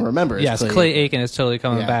 everyone remembers. Yes, Clay Aiken is totally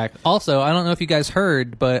coming back. Also, I don't know if you guys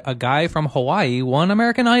heard, but a guy from Hawaii won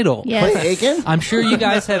American Idol. Yes. Clay Aiken? I'm sure you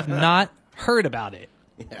guys have not heard about it.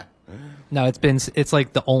 Yeah. No, it's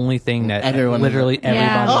like the only thing that literally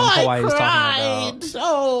everyone in Hawaii is talking about.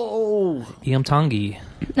 Oh, Iam Tongi.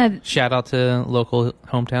 Shout out to local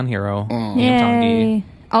hometown hero. Iam Tongi.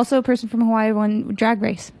 Also, a person from Hawaii won Drag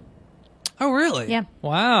Race. Oh, really? Yeah.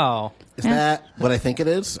 Wow. Is that what I think it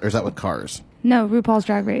is, or is that with Cars? No, RuPaul's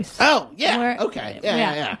Drag Race. Oh, yeah. Okay.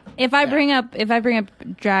 Yeah. If I bring up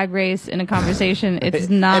Drag Race in a conversation, it's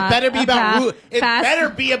not. It better be about better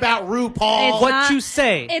be about RuPaul. What you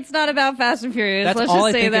say? It's not about Fast and Furious. That's Let's all just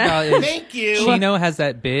I say think that. about is Thank you. Chino has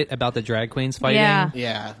that bit about the drag queens fighting.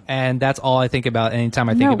 Yeah. And that's all I think about anytime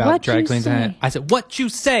I think about drag queens. I said, "What you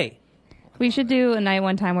say?" We should do a night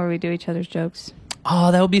one time where we do each other's jokes.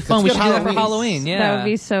 Oh, that would be fun. We should do that for Halloween. Yeah, that would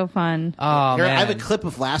be so fun. Oh, Here, man. I have a clip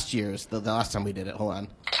of last year's, the last time we did it. Hold on.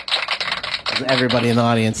 Everybody in the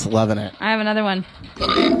audience loving it. I have another one.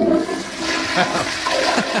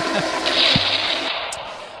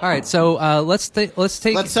 All right, so let's take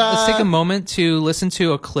a moment to listen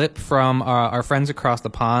to a clip from our friends across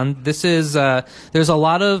the pond. This is there's a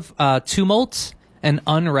lot of tumult and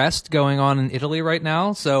unrest going on in Italy right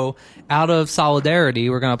now. So out of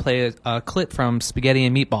solidarity, we're going to play a clip from Spaghetti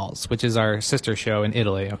and Meatballs, which is our sister show in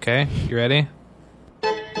Italy. Okay, you ready?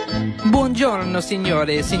 Buongiorno, signore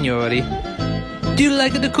e signori. Do you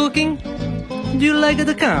like the cooking? Do you like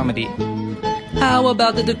the comedy? How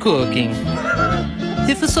about the cooking?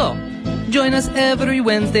 If so, join us every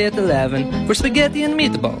Wednesday at 11 for Spaghetti and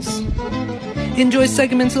Meatballs. Enjoy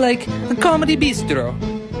segments like Comedy Bistro,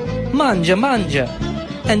 Mangia Mangia,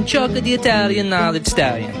 and Chuck the Italian Knowledge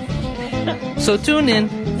Stallion. So tune in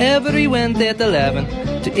every Wednesday at 11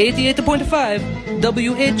 to 88.5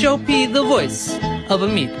 WHOP, the voice of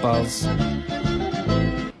Meatballs.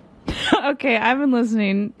 Okay, I've been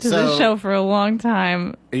listening to this show for a long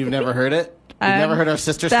time. You've never heard it? You've never heard our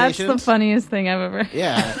sister stations? That's the funniest thing I've ever heard.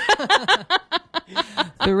 Yeah.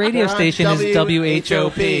 The radio station is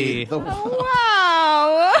WHOP.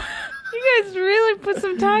 Wow. You guys really put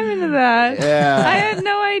some time into that. Yeah. I had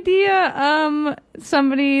no idea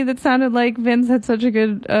somebody that sounded like Vince had such a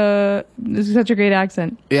great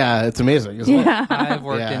accent. Yeah, it's amazing, isn't it? I've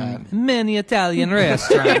worked in many Italian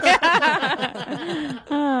restaurants.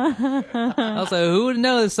 Also, who would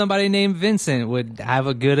know that somebody named Vincent would have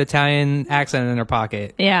a good Italian accent in their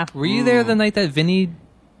pocket? Yeah. Were you there the night that Vinny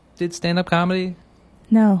did stand-up comedy?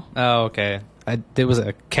 No. Oh, okay. It was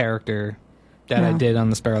a character that I did on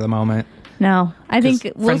the spur of the moment. No. I think...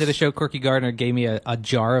 Friend of the show, Corky Gardner, gave me a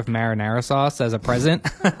jar of marinara sauce as a present.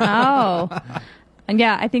 Oh. And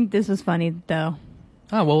yeah, I think this was funny, though.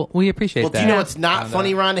 Oh, well, we appreciate that. Do you know what's not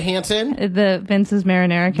funny, Ronda Hanson? The Vince's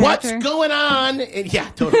marinara character. What's going on? Yeah,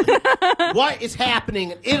 totally. What is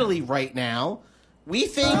happening in Italy right now? We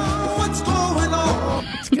think... what's going on?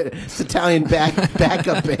 It's Italian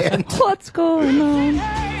backup band. What's going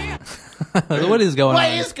on? What is going on?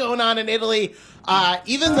 What is going on in Italy?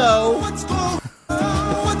 Even though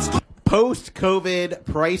post-COVID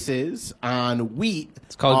prices on wheat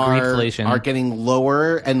it's called Greekflation. Are getting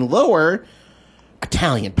lower and lower,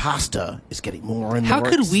 Italian pasta is getting more and more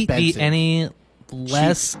expensive. How could wheat be any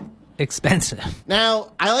less expensive?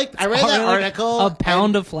 Now, I read that article. A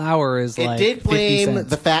pound of flour is like 50 cents. It did blame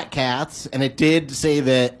the fat cats, and it did say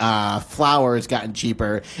that flour has gotten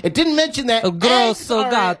cheaper. It didn't mention that eggs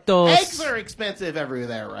are expensive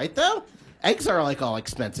everywhere, right, though? Eggs are like all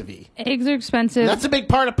expensive-y. Eggs are expensive. That's a big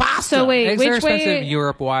part of pasta. So wait, eggs which are expensive way?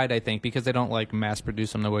 Europe-wide, I think, because they don't like mass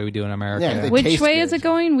produce them the way we do in America. Yeah, which way is it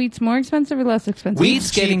going? Wheat's more expensive or less expensive? Wheat's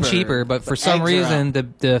getting cheaper, but for some reason,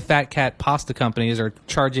 the fat cat pasta companies are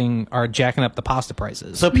jacking up the pasta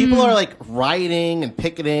prices. So people are like rioting and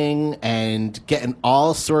picketing and getting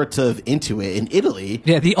all sorts of into it in Italy.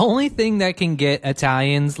 Yeah, the only thing that can get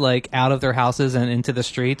Italians like out of their houses and into the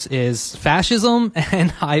streets is fascism and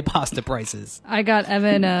high pasta prices. I got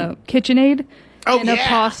Evan a KitchenAid and a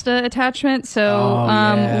pasta attachment, so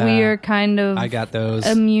we are kind of I got those.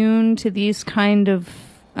 Immune to these kind of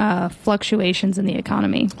fluctuations in the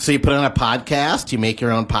economy. So you put on a podcast, you make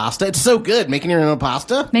your own pasta. It's so good making your own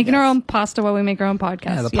pasta. Making our own pasta while we make our own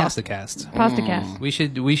podcast. Yeah, the pasta cast. Pasta cast. We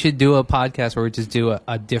should do a podcast where we just do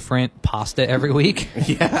a different pasta every week.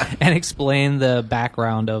 Yeah, and explain the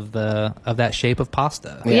background of that shape of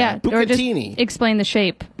pasta. Yeah, or just bucatini. Explain the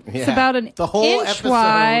shape. Yeah. It's about an the whole inch episode.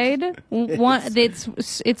 wide.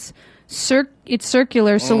 It's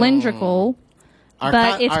circular, cylindrical,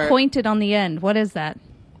 but it's pointed on the end. What is that?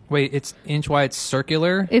 Wait, it's inch wide,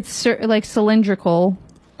 circular? It's like cylindrical.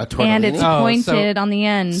 And it's pointed on the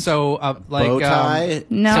end. So, like... bow tie?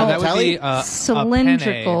 No. So that would be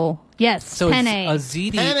cylindrical. Yes, so penne. A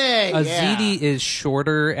ziti is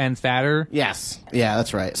shorter and fatter. Yes. Yeah,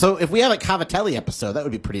 that's right. So if we have a Cavatelli episode, that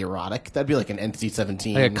would be pretty erotic. That'd be like an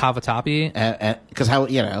NC-17. Like a cavatappi? Because how,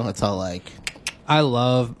 it's all like...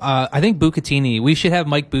 I think bucatini. We should have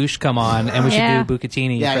Mike Bush come on, and we should do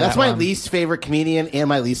bucatini. Yeah, that's my least favorite comedian and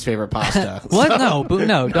my least favorite pasta. What?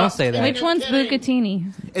 No, don't say that. Which one's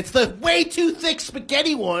bucatini? It's the way too thick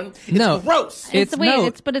spaghetti one. It's gross.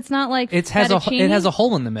 But it's not like it has a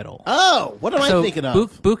hole in the middle. Oh, what am I thinking of?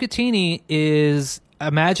 Bucatini is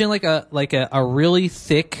imagine like a really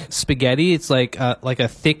thick spaghetti. It's like a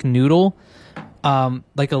thick noodle.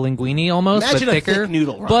 Like a linguine almost, Imagine but thicker. A thick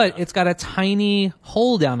noodle, but it's got a tiny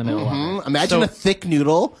hole down the middle. Of it. Imagine a thick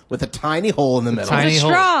noodle with a tiny hole in the middle. Tiny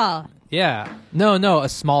straw. Yeah. No, a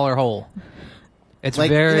smaller hole. It's like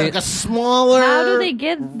a smaller. How do they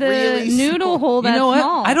get the really noodle hole that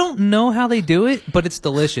small? I don't know how they do it, but it's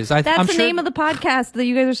delicious. That's the name of the podcast that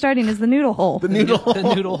you guys are starting is the noodle hole. The noodle hole.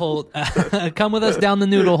 The noodle hole. Come with us down the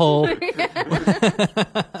noodle hole.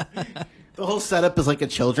 The whole setup is like a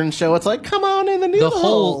children's show. It's like, come on in the noodle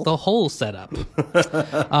hole. The whole setup. It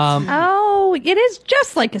is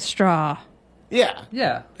just like a straw. Yeah.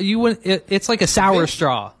 Yeah. It's like a sour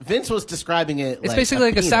straw. Vince was describing it It's basically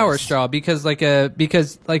like a sour straw because a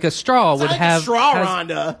straw would have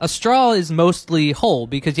Ronda. A straw is mostly whole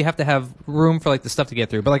because you have to have room for like the stuff to get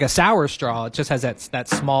through. But like a sour straw, it just has that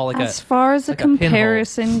small as far as the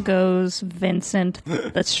comparison goes, Vincent,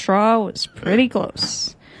 the straw was pretty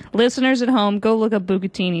close. Listeners at home, go look up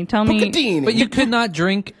bucatini. Tell me. But you could not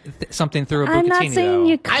drink something through a bucatini, I'm not saying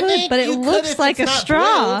you could, but it looks like a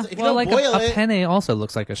straw. Well, like a penne also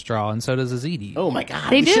looks like a straw, and so does a ziti. Oh, my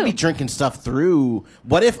God. We should be drinking stuff through.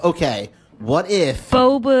 What if boba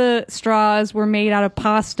straws were made out of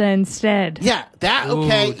pasta instead? Yeah,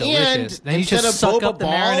 delicious. And then you just suck up the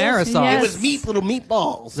marinara sauce. It was little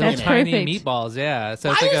meatballs. That's tiny perfect. meatballs, yeah.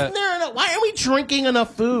 So why aren't we drinking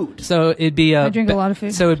enough food? So it'd be I drink a lot of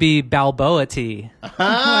food. So it'd be Balboa tea.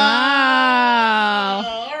 Wow.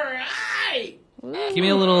 All right. Give me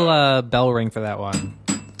a little bell ring for that one.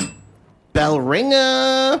 Bell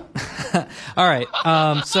ringer. All right.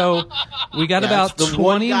 So we got about the 20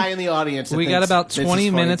 one guy in the audience. We got about 20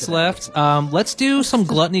 minutes left. Let's do some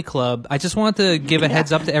Gluttony Club. I just want to give a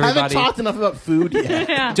heads up to everybody. I haven't talked enough about food yet.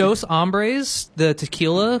 Yeah. Dos Hombres, the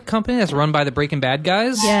tequila company that's run by the Breaking Bad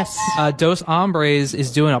guys. Yes. Dos Hombres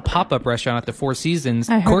is doing a pop-up restaurant at the Four Seasons.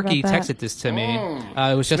 I heard Corky about that. texted this to me.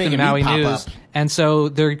 It was just in Making the a Maui new News. pop-up. And so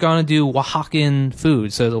they're going to do Oaxacan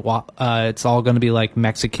food. So it's all going to be like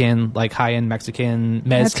Mexican, like high-end Mexican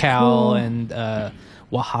mezcal cool. and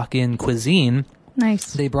Oaxacan cuisine.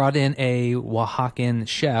 Nice. They brought in a Oaxacan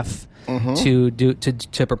chef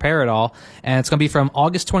to prepare it all, and it's going to be from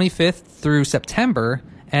August 25th through September.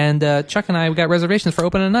 And Chuck and I, we got reservations for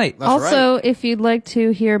open tonight. That's also, right. if you'd like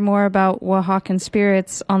to hear more about Oaxacan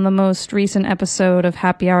spirits, on the most recent episode of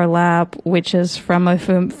Happy Hour Lab, which is from a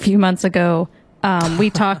few months ago, we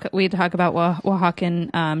talk about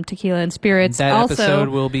Oaxacan tequila and spirits. That also, episode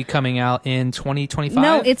will be coming out in 2025.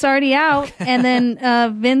 No, it's already out. And then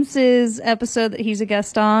Vince's episode that he's a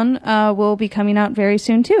guest on will be coming out very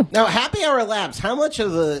soon too. Now, Happy Hour Labs. How much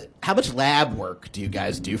lab work do you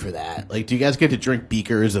guys do for that? Like, do you guys get to drink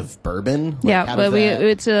beakers of bourbon? Like, Yeah, how but does that-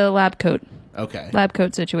 it's a lab coat. Okay. Lab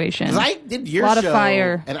coat situation. Because I did your Lot show, of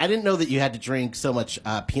fire. and I didn't know that you had to drink so much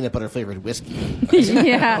peanut butter flavored whiskey.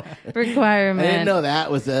 Yeah, requirement. I didn't know that. I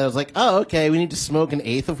was like, oh, okay, we need to smoke an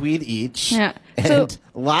eighth of weed each. Yeah. And So-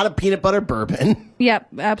 a lot of peanut butter bourbon. Yep,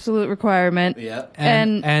 absolute requirement. Yep.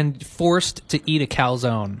 And forced to eat a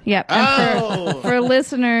calzone. Yep. And for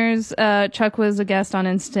listeners, Chuck was a guest on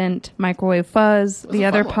Instant Microwave Fuzz. The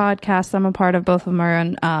other podcasts I'm a part of, both of them are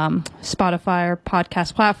on Spotify or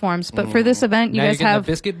podcast platforms. But for this event, you Now guys you're getting have a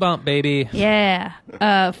biscuit bump, baby. Yeah.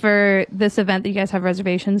 For this event that you guys have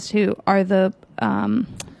reservations to, are the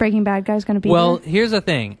Breaking Bad guys going to be Well, there? here's the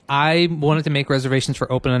thing. I wanted to make reservations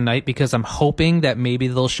for open at night because I'm hoping that maybe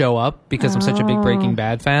they'll show up because I'm such a big Breaking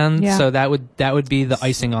Bad fan. Yeah. So that would be the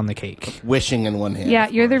icing on the cake. Wishing in one hand. Yeah,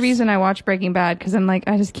 of you're the course. reason I watch Breaking Bad, because I'm like,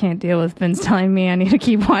 I just can't deal with Vince telling me I need to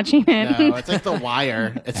keep watching it. No, it's like The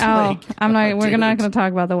Wire. It's Oh, I'm not. We're not dude. going to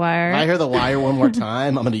talk about The Wire. If I hear The Wire one more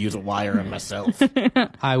time, I'm going to use a wire on myself.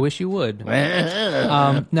 I wish you would.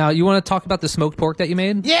 Now, you want to talk about the smoked pork that you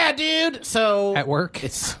made Yeah, dude. So at work?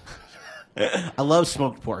 it's. I love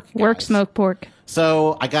smoked pork. Work guys. smoked pork.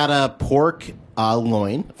 So I got a pork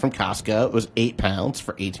loin from Costco. It was 8 pounds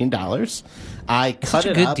for $18. I cut Such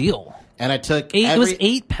a it good up, deal. and I took It was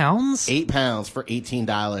 8 pounds? 8 pounds for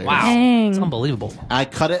 $18. Wow. Dang. It's unbelievable. I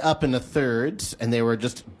cut it up into thirds, and they were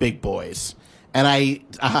just big boys. And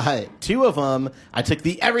I 2 of them, I took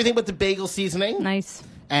the everything but the bagel seasoning. Nice.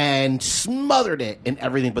 And smothered it in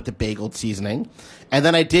everything but the bagel seasoning. And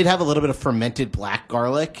then I did have a little bit of fermented black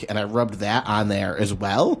garlic, and I rubbed that on there as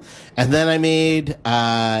well. And then I made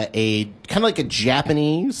a kind of like a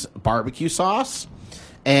Japanese barbecue sauce,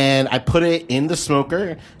 and I put it in the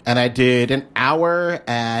smoker, and I did an hour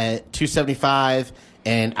at 275,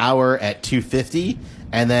 an hour at 250,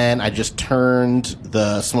 and then I just turned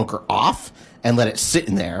the smoker off and let it sit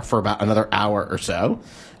in there for about another hour or so.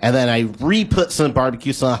 And then I re-put some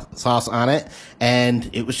barbecue sauce on it, and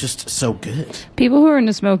it was just so good. People who are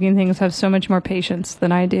into smoking things have so much more patience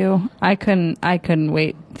than I do. I couldn't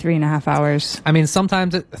wait 3.5 hours. I mean,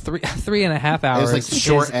 sometimes 3.5 hours like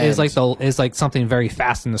short is like something very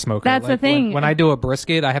fast in the smoker. That's the Like, thing. When I do a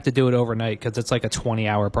brisket, I have to do it overnight because it's like a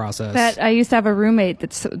 20-hour process. That I used to have a roommate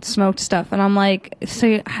that smoked stuff, and I'm like, so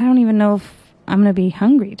I don't even know if I'm going to be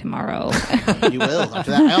hungry tomorrow. You will. After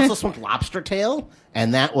that, I also smoked lobster tail,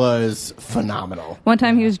 and that was phenomenal. One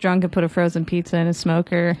time he was drunk and put a frozen pizza in his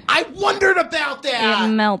smoker. I wondered about It that.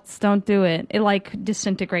 melts. Don't do it. It like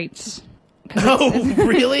disintegrates. Oh,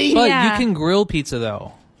 really? But Yeah. you can grill pizza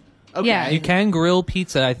though. Okay. Yeah. You can grill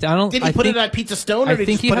pizza. I don't. Did he put it on Pizza Stone, or I did he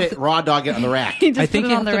think just you put have it to- raw dog it on the rack? He just I put think it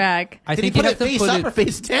you on have the to- rack. I Did he think you put have it to face put up it. or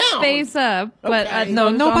face down? Face up, but Okay. No,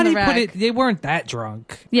 on nobody the rack. put it. They weren't that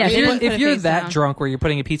drunk. Yeah, if they you're, didn't put if it you're face that down. drunk where you're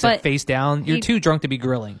putting a pizza But face down, you're he- too drunk to be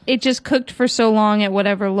grilling. It just cooked for so long at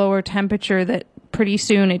whatever lower temperature that pretty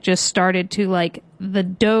soon it just started to like the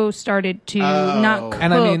dough started to not cook.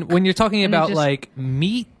 And I mean, when you're talking And it about just- like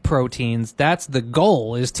meat proteins, that's the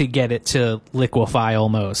goal, is to get it to liquefy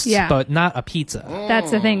almost. Yeah. But not a pizza.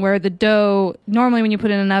 That's the thing, where the dough, normally when you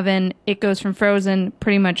put it in an oven, it goes from frozen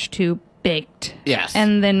pretty much to baked. Yes.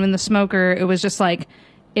 And then when the smoker, it was just like,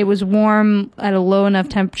 it was warm at a low enough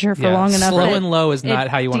temperature for Yeah, long enough. slow that and low is it not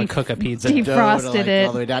how you want to cook a pizza. defrosted Dough to, like, it.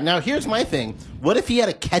 all the way down. Now, here's my thing. What if he had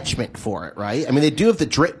a catchment for it, right? I mean, they do have the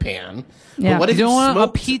drip pan. Yeah. But what if You don't he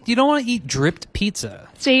want smoked... you don't want to eat dripped pizza.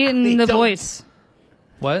 Say it in They the don't- voice.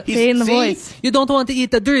 What? Stay in the voice. You don't want to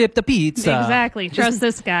eat the pizza. Exactly. Trust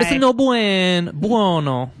this guy. It's no bueno.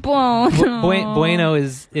 Bueno. Bueno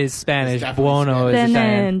is Spanish. Buono is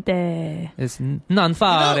Italian. It's non fare.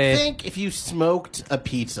 I don't think if you smoked a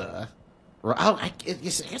pizza... I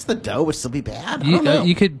guess the dough would still be bad. I don't know.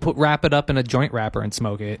 You could wrap it up in a joint wrapper and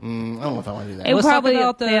smoke it. I don't know if I want to do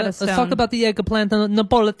that. Let's talk about the eggplant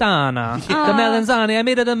napoletana. The melanzane. I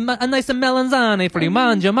made it a nice melanzane for you.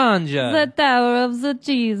 Manja. The tower of the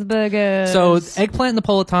cheeseburgers. So eggplant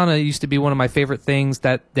napoletana used to be one of my favorite things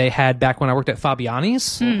that they had back when I worked at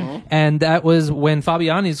Fabiani's. And that was when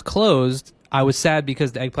Fabiani's closed. I was sad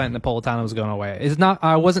because the eggplant napoletana was going away.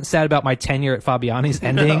 I wasn't sad about my tenure at Fabiani's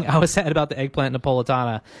ending. I was sad about the eggplant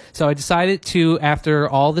napoletana. So I decided to, after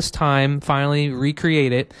all this time, finally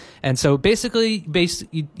recreate it. And so basically,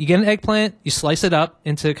 you get an eggplant, you slice it up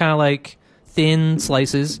into kind of like thin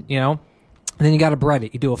slices, you know. And then you got to bread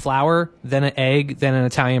it. You do a flour, then an egg, then an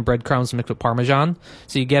Italian breadcrumbs mixed with Parmesan.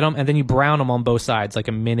 So you get them, and then you brown them on both sides, like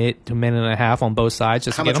a minute to a minute and a half on both sides,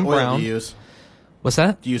 just to get them brown. How much oil do you use? What's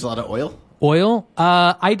that? Do you use a lot of oil? Oil?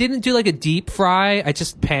 I didn't do like a deep fry. I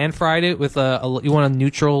just pan fried it with you want a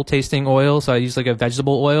neutral tasting oil, so I use like a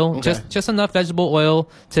vegetable oil. Okay. Just enough vegetable oil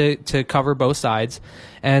to cover both sides.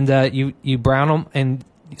 And you brown them, and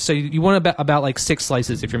so you want about like 6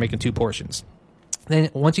 slices if you're making 2 portions.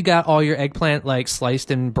 Then once you got all your eggplant like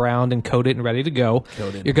sliced and browned and coated and ready to go,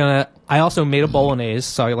 I also made a bolognese,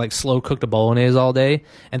 so I like slow cooked a bolognese all day,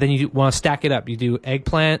 and then you want to stack it up. You do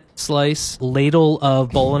eggplant slice, ladle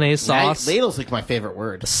of bolognese sauce. Ladle's like my favorite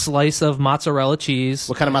word. A slice of mozzarella cheese.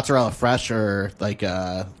 What kind of mozzarella? Fresh or like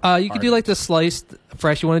you could do like the sliced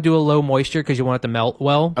fresh. You want to do a low moisture because you want it to melt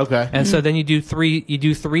well. Okay. And so then you do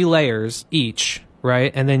 3 layers each,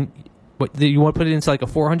 right? And then you want to put it into like a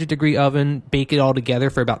 400-degree oven, bake it all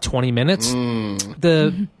together for about 20 minutes.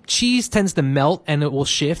 The cheese tends to melt and it will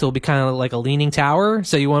shift. It'll be kind of like a leaning tower.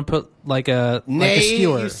 So you want to put like a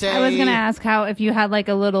skewer. I was going to ask if you had like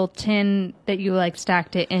a little tin that you like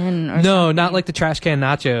stacked it in. Or no, something. Not like the trash can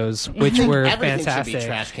nachos, which were everything fantastic. Should be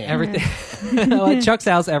trash can. Everything. At Chuck's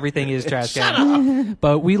house, everything is trash can. Shut up.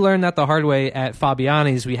 But we learned that the hard way at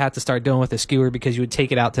Fabiani's. We had to start doing with a skewer because you would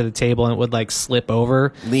take it out to the table and it would like slip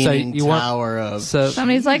over. Leaning tower of.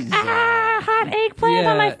 Somebody's like, hot eggplant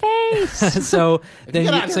on my face. So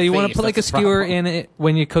you want to put like a skewer in it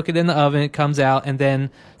when you cook it in the oven. It comes out, and then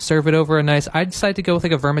serve it over a nice. I decided to go with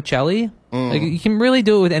like a vermicelli. Like you can really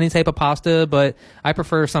do it with any type of pasta, but I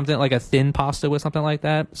prefer something like a thin pasta with something like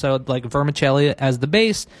that. So like vermicelli as the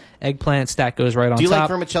base, eggplant stack goes right on top. Do you like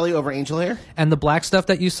vermicelli over angel hair? And the black stuff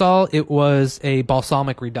that you saw, it was a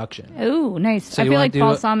balsamic reduction. Ooh, nice. So I feel like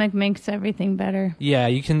balsamic makes everything better. Yeah,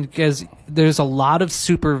 you can, because there's a lot of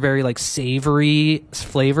super very like savory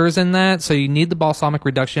flavors in that. So you need the balsamic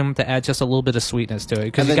reduction to add just a little bit of sweetness to it.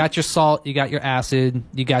 Because you got your salt, you got your acid,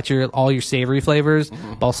 you got all your savory flavors.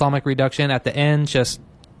 Balsamic reduction at the end just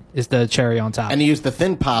is the cherry on top. And you use the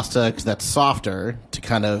thin pasta because that's softer to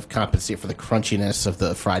kind of compensate for the crunchiness of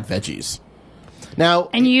the fried veggies.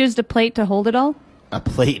 Now, and you used a plate to hold it all? A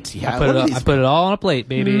plate, yeah. I put it all on a plate,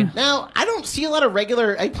 baby. Now, I don't see a lot of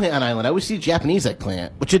regular eggplant on island. I always see Japanese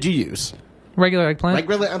eggplant. Which did you use? Regular eggplant?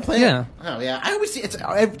 Regular eggplant? Yeah. Oh, yeah. I always see it's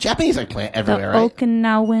Japanese eggplant everywhere, the right?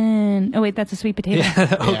 Okinawan. Oh, wait, that's a sweet potato. Yeah,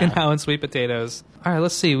 the Okinawan sweet potatoes. All right,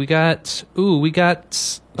 let's see. We got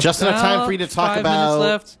just enough time for you to talk 5 about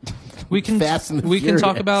minutes left. We can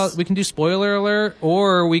talk about, we can do spoiler alert,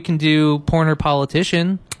 or we can do Porner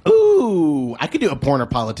Politician. Ooh, I could do a Porner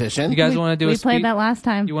Politician. You guys want to do we played that last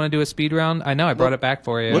time. You want to do a speed round? I know, I brought it back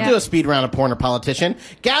for you. We'll do a speed round of Porner Politician.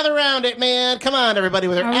 Gather around it, man. Come on, everybody,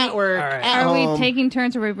 whether at work, at home. Are we taking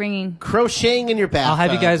turns or are we ringing? Crocheting in your bathtub. I'll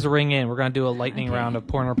have you guys ring in. We're going to do a lightning round of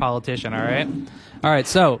Porner Politician, all right? All right,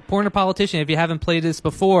 so Porner Politician, if you haven't played this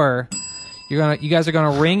before, you guys are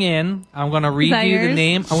gonna ring in. I'm gonna read you the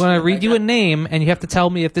name. I'm gonna read you a name, and you have to tell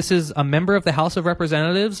me if this is a member of the House of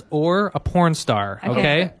Representatives or a porn star.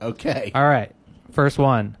 Okay? Okay. All right. First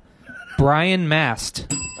one, Brian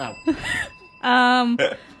Mast. Porn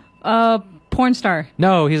star.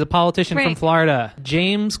 No, he's a politician from Florida.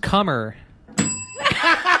 James Comer.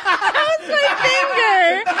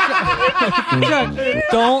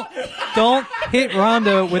 Don't hit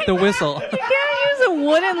Ronda with the whistle. You can't use a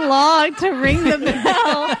wooden log to ring the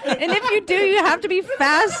bell, and if you do, you have to be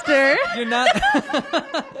faster. You're not.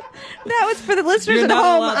 That was for the listeners You're at not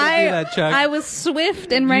home. allowed to do that, Chuck. I was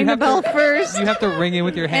swift and rang the bell first. You have to ring it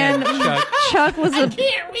with your hand, Chuck. Chuck was I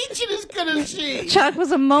can't reach it as good as she. Chuck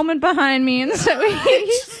was a moment behind me, and so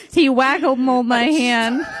he whack-a-moled my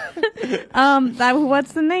hand.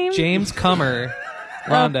 What's the name? James Comer.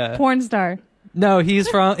 Ronda. Porn star. No, he's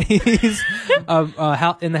in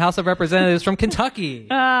the House of Representatives from Kentucky.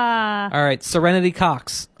 All right, Serenity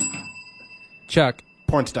Cox. Chuck.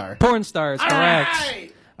 Porn star. Porn star is correct.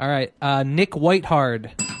 All right, Nick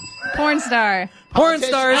Whitehard. Porn star. Porn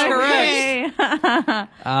star is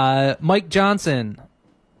correct. Mike Johnson.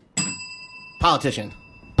 Politician.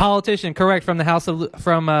 Politician, correct, from the House of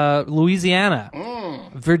Louisiana.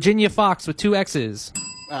 Virginia Fox with 2 X's.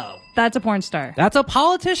 Oh. That's a porn star. That's a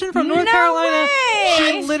politician from North Carolina. Way!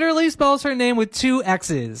 She literally spells her name with 2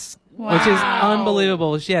 X's, which is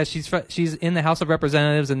unbelievable. Yeah, she's in the House of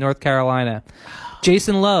Representatives in North Carolina.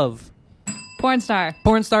 Jason Love. Porn star.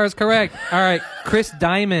 Porn star is correct. All right, Chris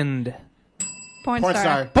Diamond. Porn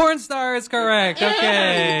star. Porn star is correct.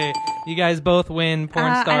 Okay. You guys both win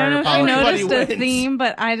porn star. I don't know if you Everybody noticed a wins. theme,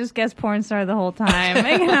 but I just guessed porn star the whole time.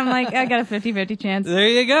 And I'm like, I got a 50-50 chance. There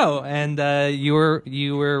you go. And you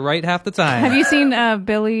were right half the time. Have you seen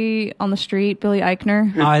Billy on the Street, Billy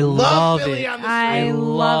Eichner? I love Billy it. on the I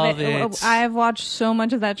love it. it. I have watched so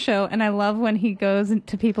much of that show, and I love when he goes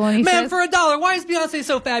to people and he Man, says, for $1, why is Beyonce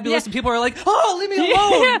so fabulous? Yeah. And people are like, oh, leave me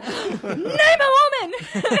alone. name a woman.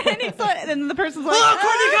 and the person's like, Oh,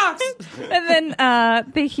 Courtney Cox. And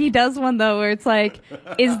then he does one though where it's like,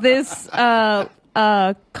 is this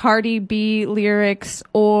Cardi B lyrics,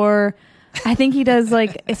 or I think he does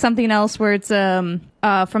like something else where it's from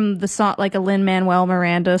the song, like a Lin-Manuel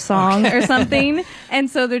Miranda song or something. And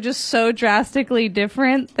so they're just so drastically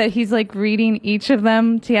different that he's like reading each of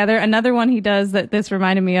them together. Another one he does that this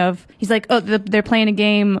reminded me of, he's like, oh, they're playing a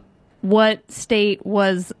game. What state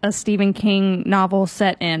was a Stephen King novel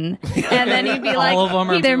set in? And then he'd be like, All of them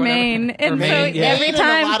are they're whatever. Maine. And so Maine, yeah. every Maine,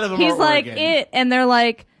 and a lot of time them he's are like Oregon. it, and they're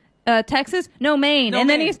like, Texas? No, Maine. No, and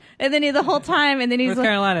then Maine. the whole time, and then he's North like,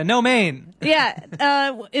 Carolina. No, Maine. yeah,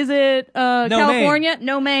 is it California?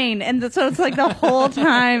 No, Maine. And so it's like the whole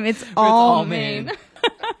time, it's all Maine.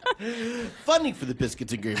 Funding for the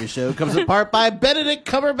Biscuits and Gravy Show comes in part by Benedict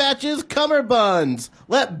Cumberbatch's Cumberbuns.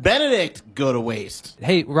 Let Benedict go to waste.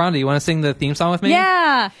 Hey, Rhonda, you want to sing the theme song with me?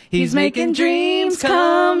 Yeah. He's making dreams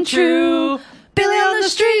come true. Billy on the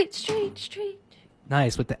street.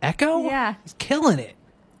 Nice. With the echo? Yeah. He's killing it.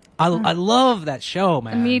 I love that show,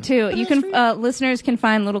 man. Me too. You can listeners can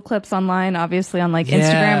find little clips online, obviously on like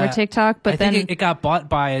Instagram or TikTok. But I think it got bought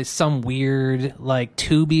by some weird like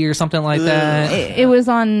Tubi or something like that. it was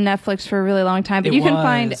on Netflix for a really long time. But It you can was.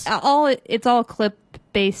 find it's all clip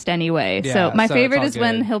based anyway. Yeah, so my it's favorite all is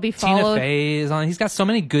when good. he'll be Tina followed. Fey is on. He's got so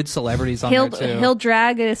many good celebrities on there too. He'll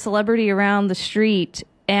drag a celebrity around the street,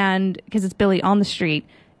 and because it's Billy on the street.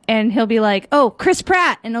 And he'll be like, "Oh, Chris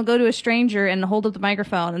Pratt," and he'll go to a stranger and hold up the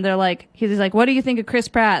microphone, and they're like, "He's like, what do you think of Chris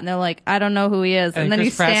Pratt?" And they're like, "I don't know who he is." And then Chris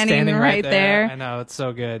he's Pratt's standing right there. I know, it's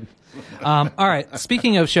so good. All right,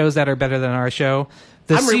 speaking of shows that are better than our show,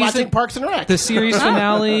 I'm rewatching Parks and Rec. the series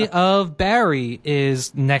finale of Barry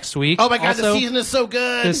is next week. Oh my God, Also, the season is so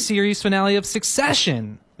good. the series finale of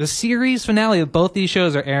Succession. The series finale of both these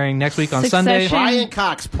shows are airing next week on Sunday. Succession. Brian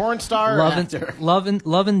Cox, porn star actor. Love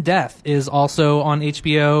and Death is also on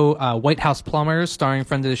HBO. White House Plumbers, starring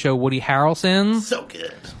friend of the show Woody Harrelson. So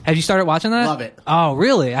good. Have you started watching that? Love it. Oh,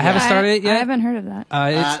 really? I haven't started it yet. I haven't heard of that.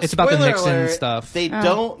 It's about the Spoiler Nixon alert, stuff. They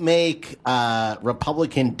don't make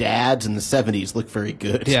Republican dads in the 70s look very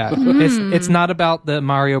good. Yeah, it's not about the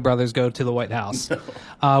Mario Brothers go to the White House.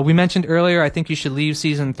 We mentioned earlier, I Think You Should Leave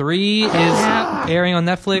season 3 is airing on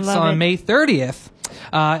Netflix on May 30th.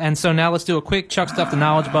 And so now let's do a quick Chuck Stuff the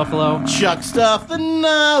Knowledge Buffalo. Chuck Stuff the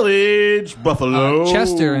Knowledge Buffalo.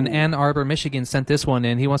 Chester in Ann Arbor, Michigan sent this one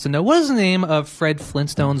in. He wants to know, what is the name of Fred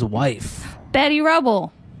Flintstone's wife? Betty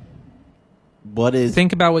Rubble. What is...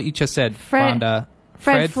 Think about what you just said, Rhonda.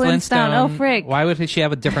 Fred Flintstone. Oh, frig. Why would she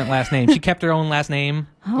have a different last name? She kept her own last name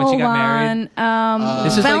when she got married.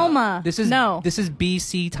 This is Velma. This is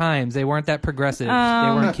BC times. They weren't that progressive. They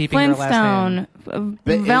weren't keeping Flintstone. her last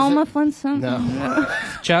name. Velma Flintstone. No.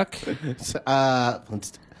 Chuck? Flintstone.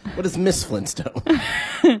 What is Miss Flintstone?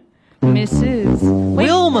 Mrs. Wait,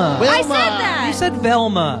 Wilma. I said that. You said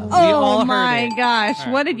Velma. We Oh all heard my it. gosh. All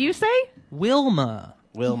right. What did you say? Wilma.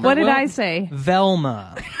 What did I say?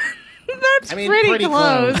 Velma. That's pretty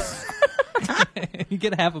close. You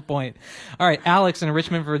get half a point. All right, Alex in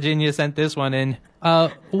Richmond, Virginia sent this one in.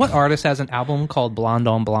 What artist has an album called Blonde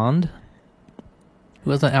on Blonde?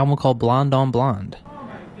 Who has an album called Blonde on Blonde? Oh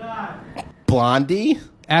my God. Blondie?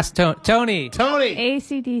 Ask Tony. Tony.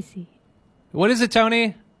 AC/DC. What is it,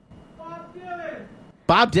 Tony?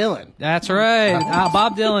 Bob Dylan. That's right.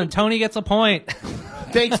 Bob Dylan. Tony gets a point.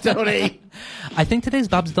 Thanks, Tony. I think today's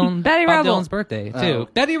Bob Betty Rubble. Dylan's birthday, too.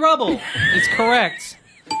 Betty Rubble is correct.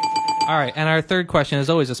 All right, and our third question is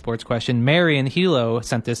always a sports question. Mary and Hilo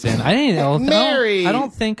sent this in. I didn't know. Mary! I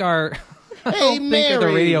don't think our... I don't think the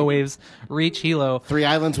radio waves reach Hilo. 3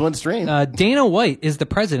 islands, 1 stream. Dana White is the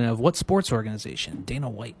president of what sports organization? Dana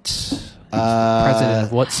White. President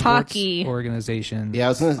of what sports organization? Yeah, I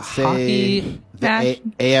was going to say hockey. The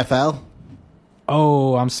AFL.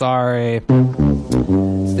 Oh, I'm sorry. It's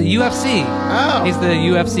the UFC. Oh, he's the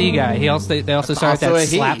UFC guy. They also started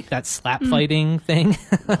that slap fighting thing.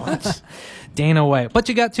 What? Dana White. But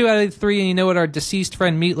you got 2 out of 3, and you know what our deceased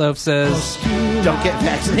friend Meatloaf says. Don't get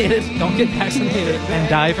vaccinated. Don't get vaccinated and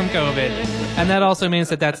die from COVID. And that also means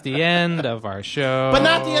that that's the end of our show. But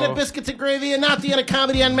not the end of Biscuits and Gravy and not the end of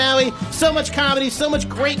Comedy on Maui. So much comedy, so much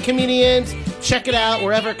great comedians. Check it out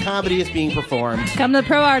wherever comedy is being performed. Come to the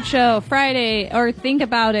Pro Art Show Friday, or think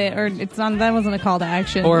about it, or that wasn't a call to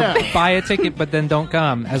action. Or buy a ticket, but then don't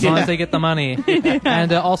come, as long as they get the money.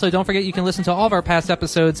 And also, don't forget you can listen to all of our past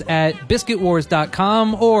episodes at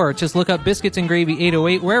biscuitwars.com, or just look up Biscuits and Gravy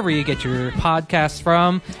 808 wherever you get your podcasts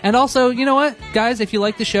from. And also, you know what, guys, if you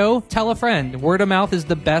like the show, tell a friend. Word of mouth is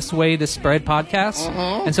the best way to spread podcasts.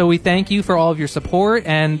 And so we thank you for all of your support,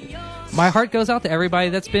 and my heart goes out to everybody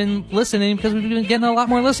that's been listening, because we've been getting a lot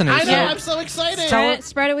more listeners. I know, I'm so excited.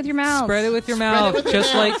 Spread it with your mouth. Spread it with your mouth,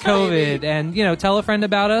 just like COVID. And, tell a friend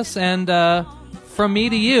about us, and from me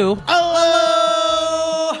to you. Oh!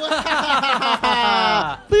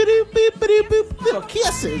 Little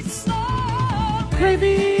kisses.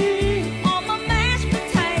 Gravy.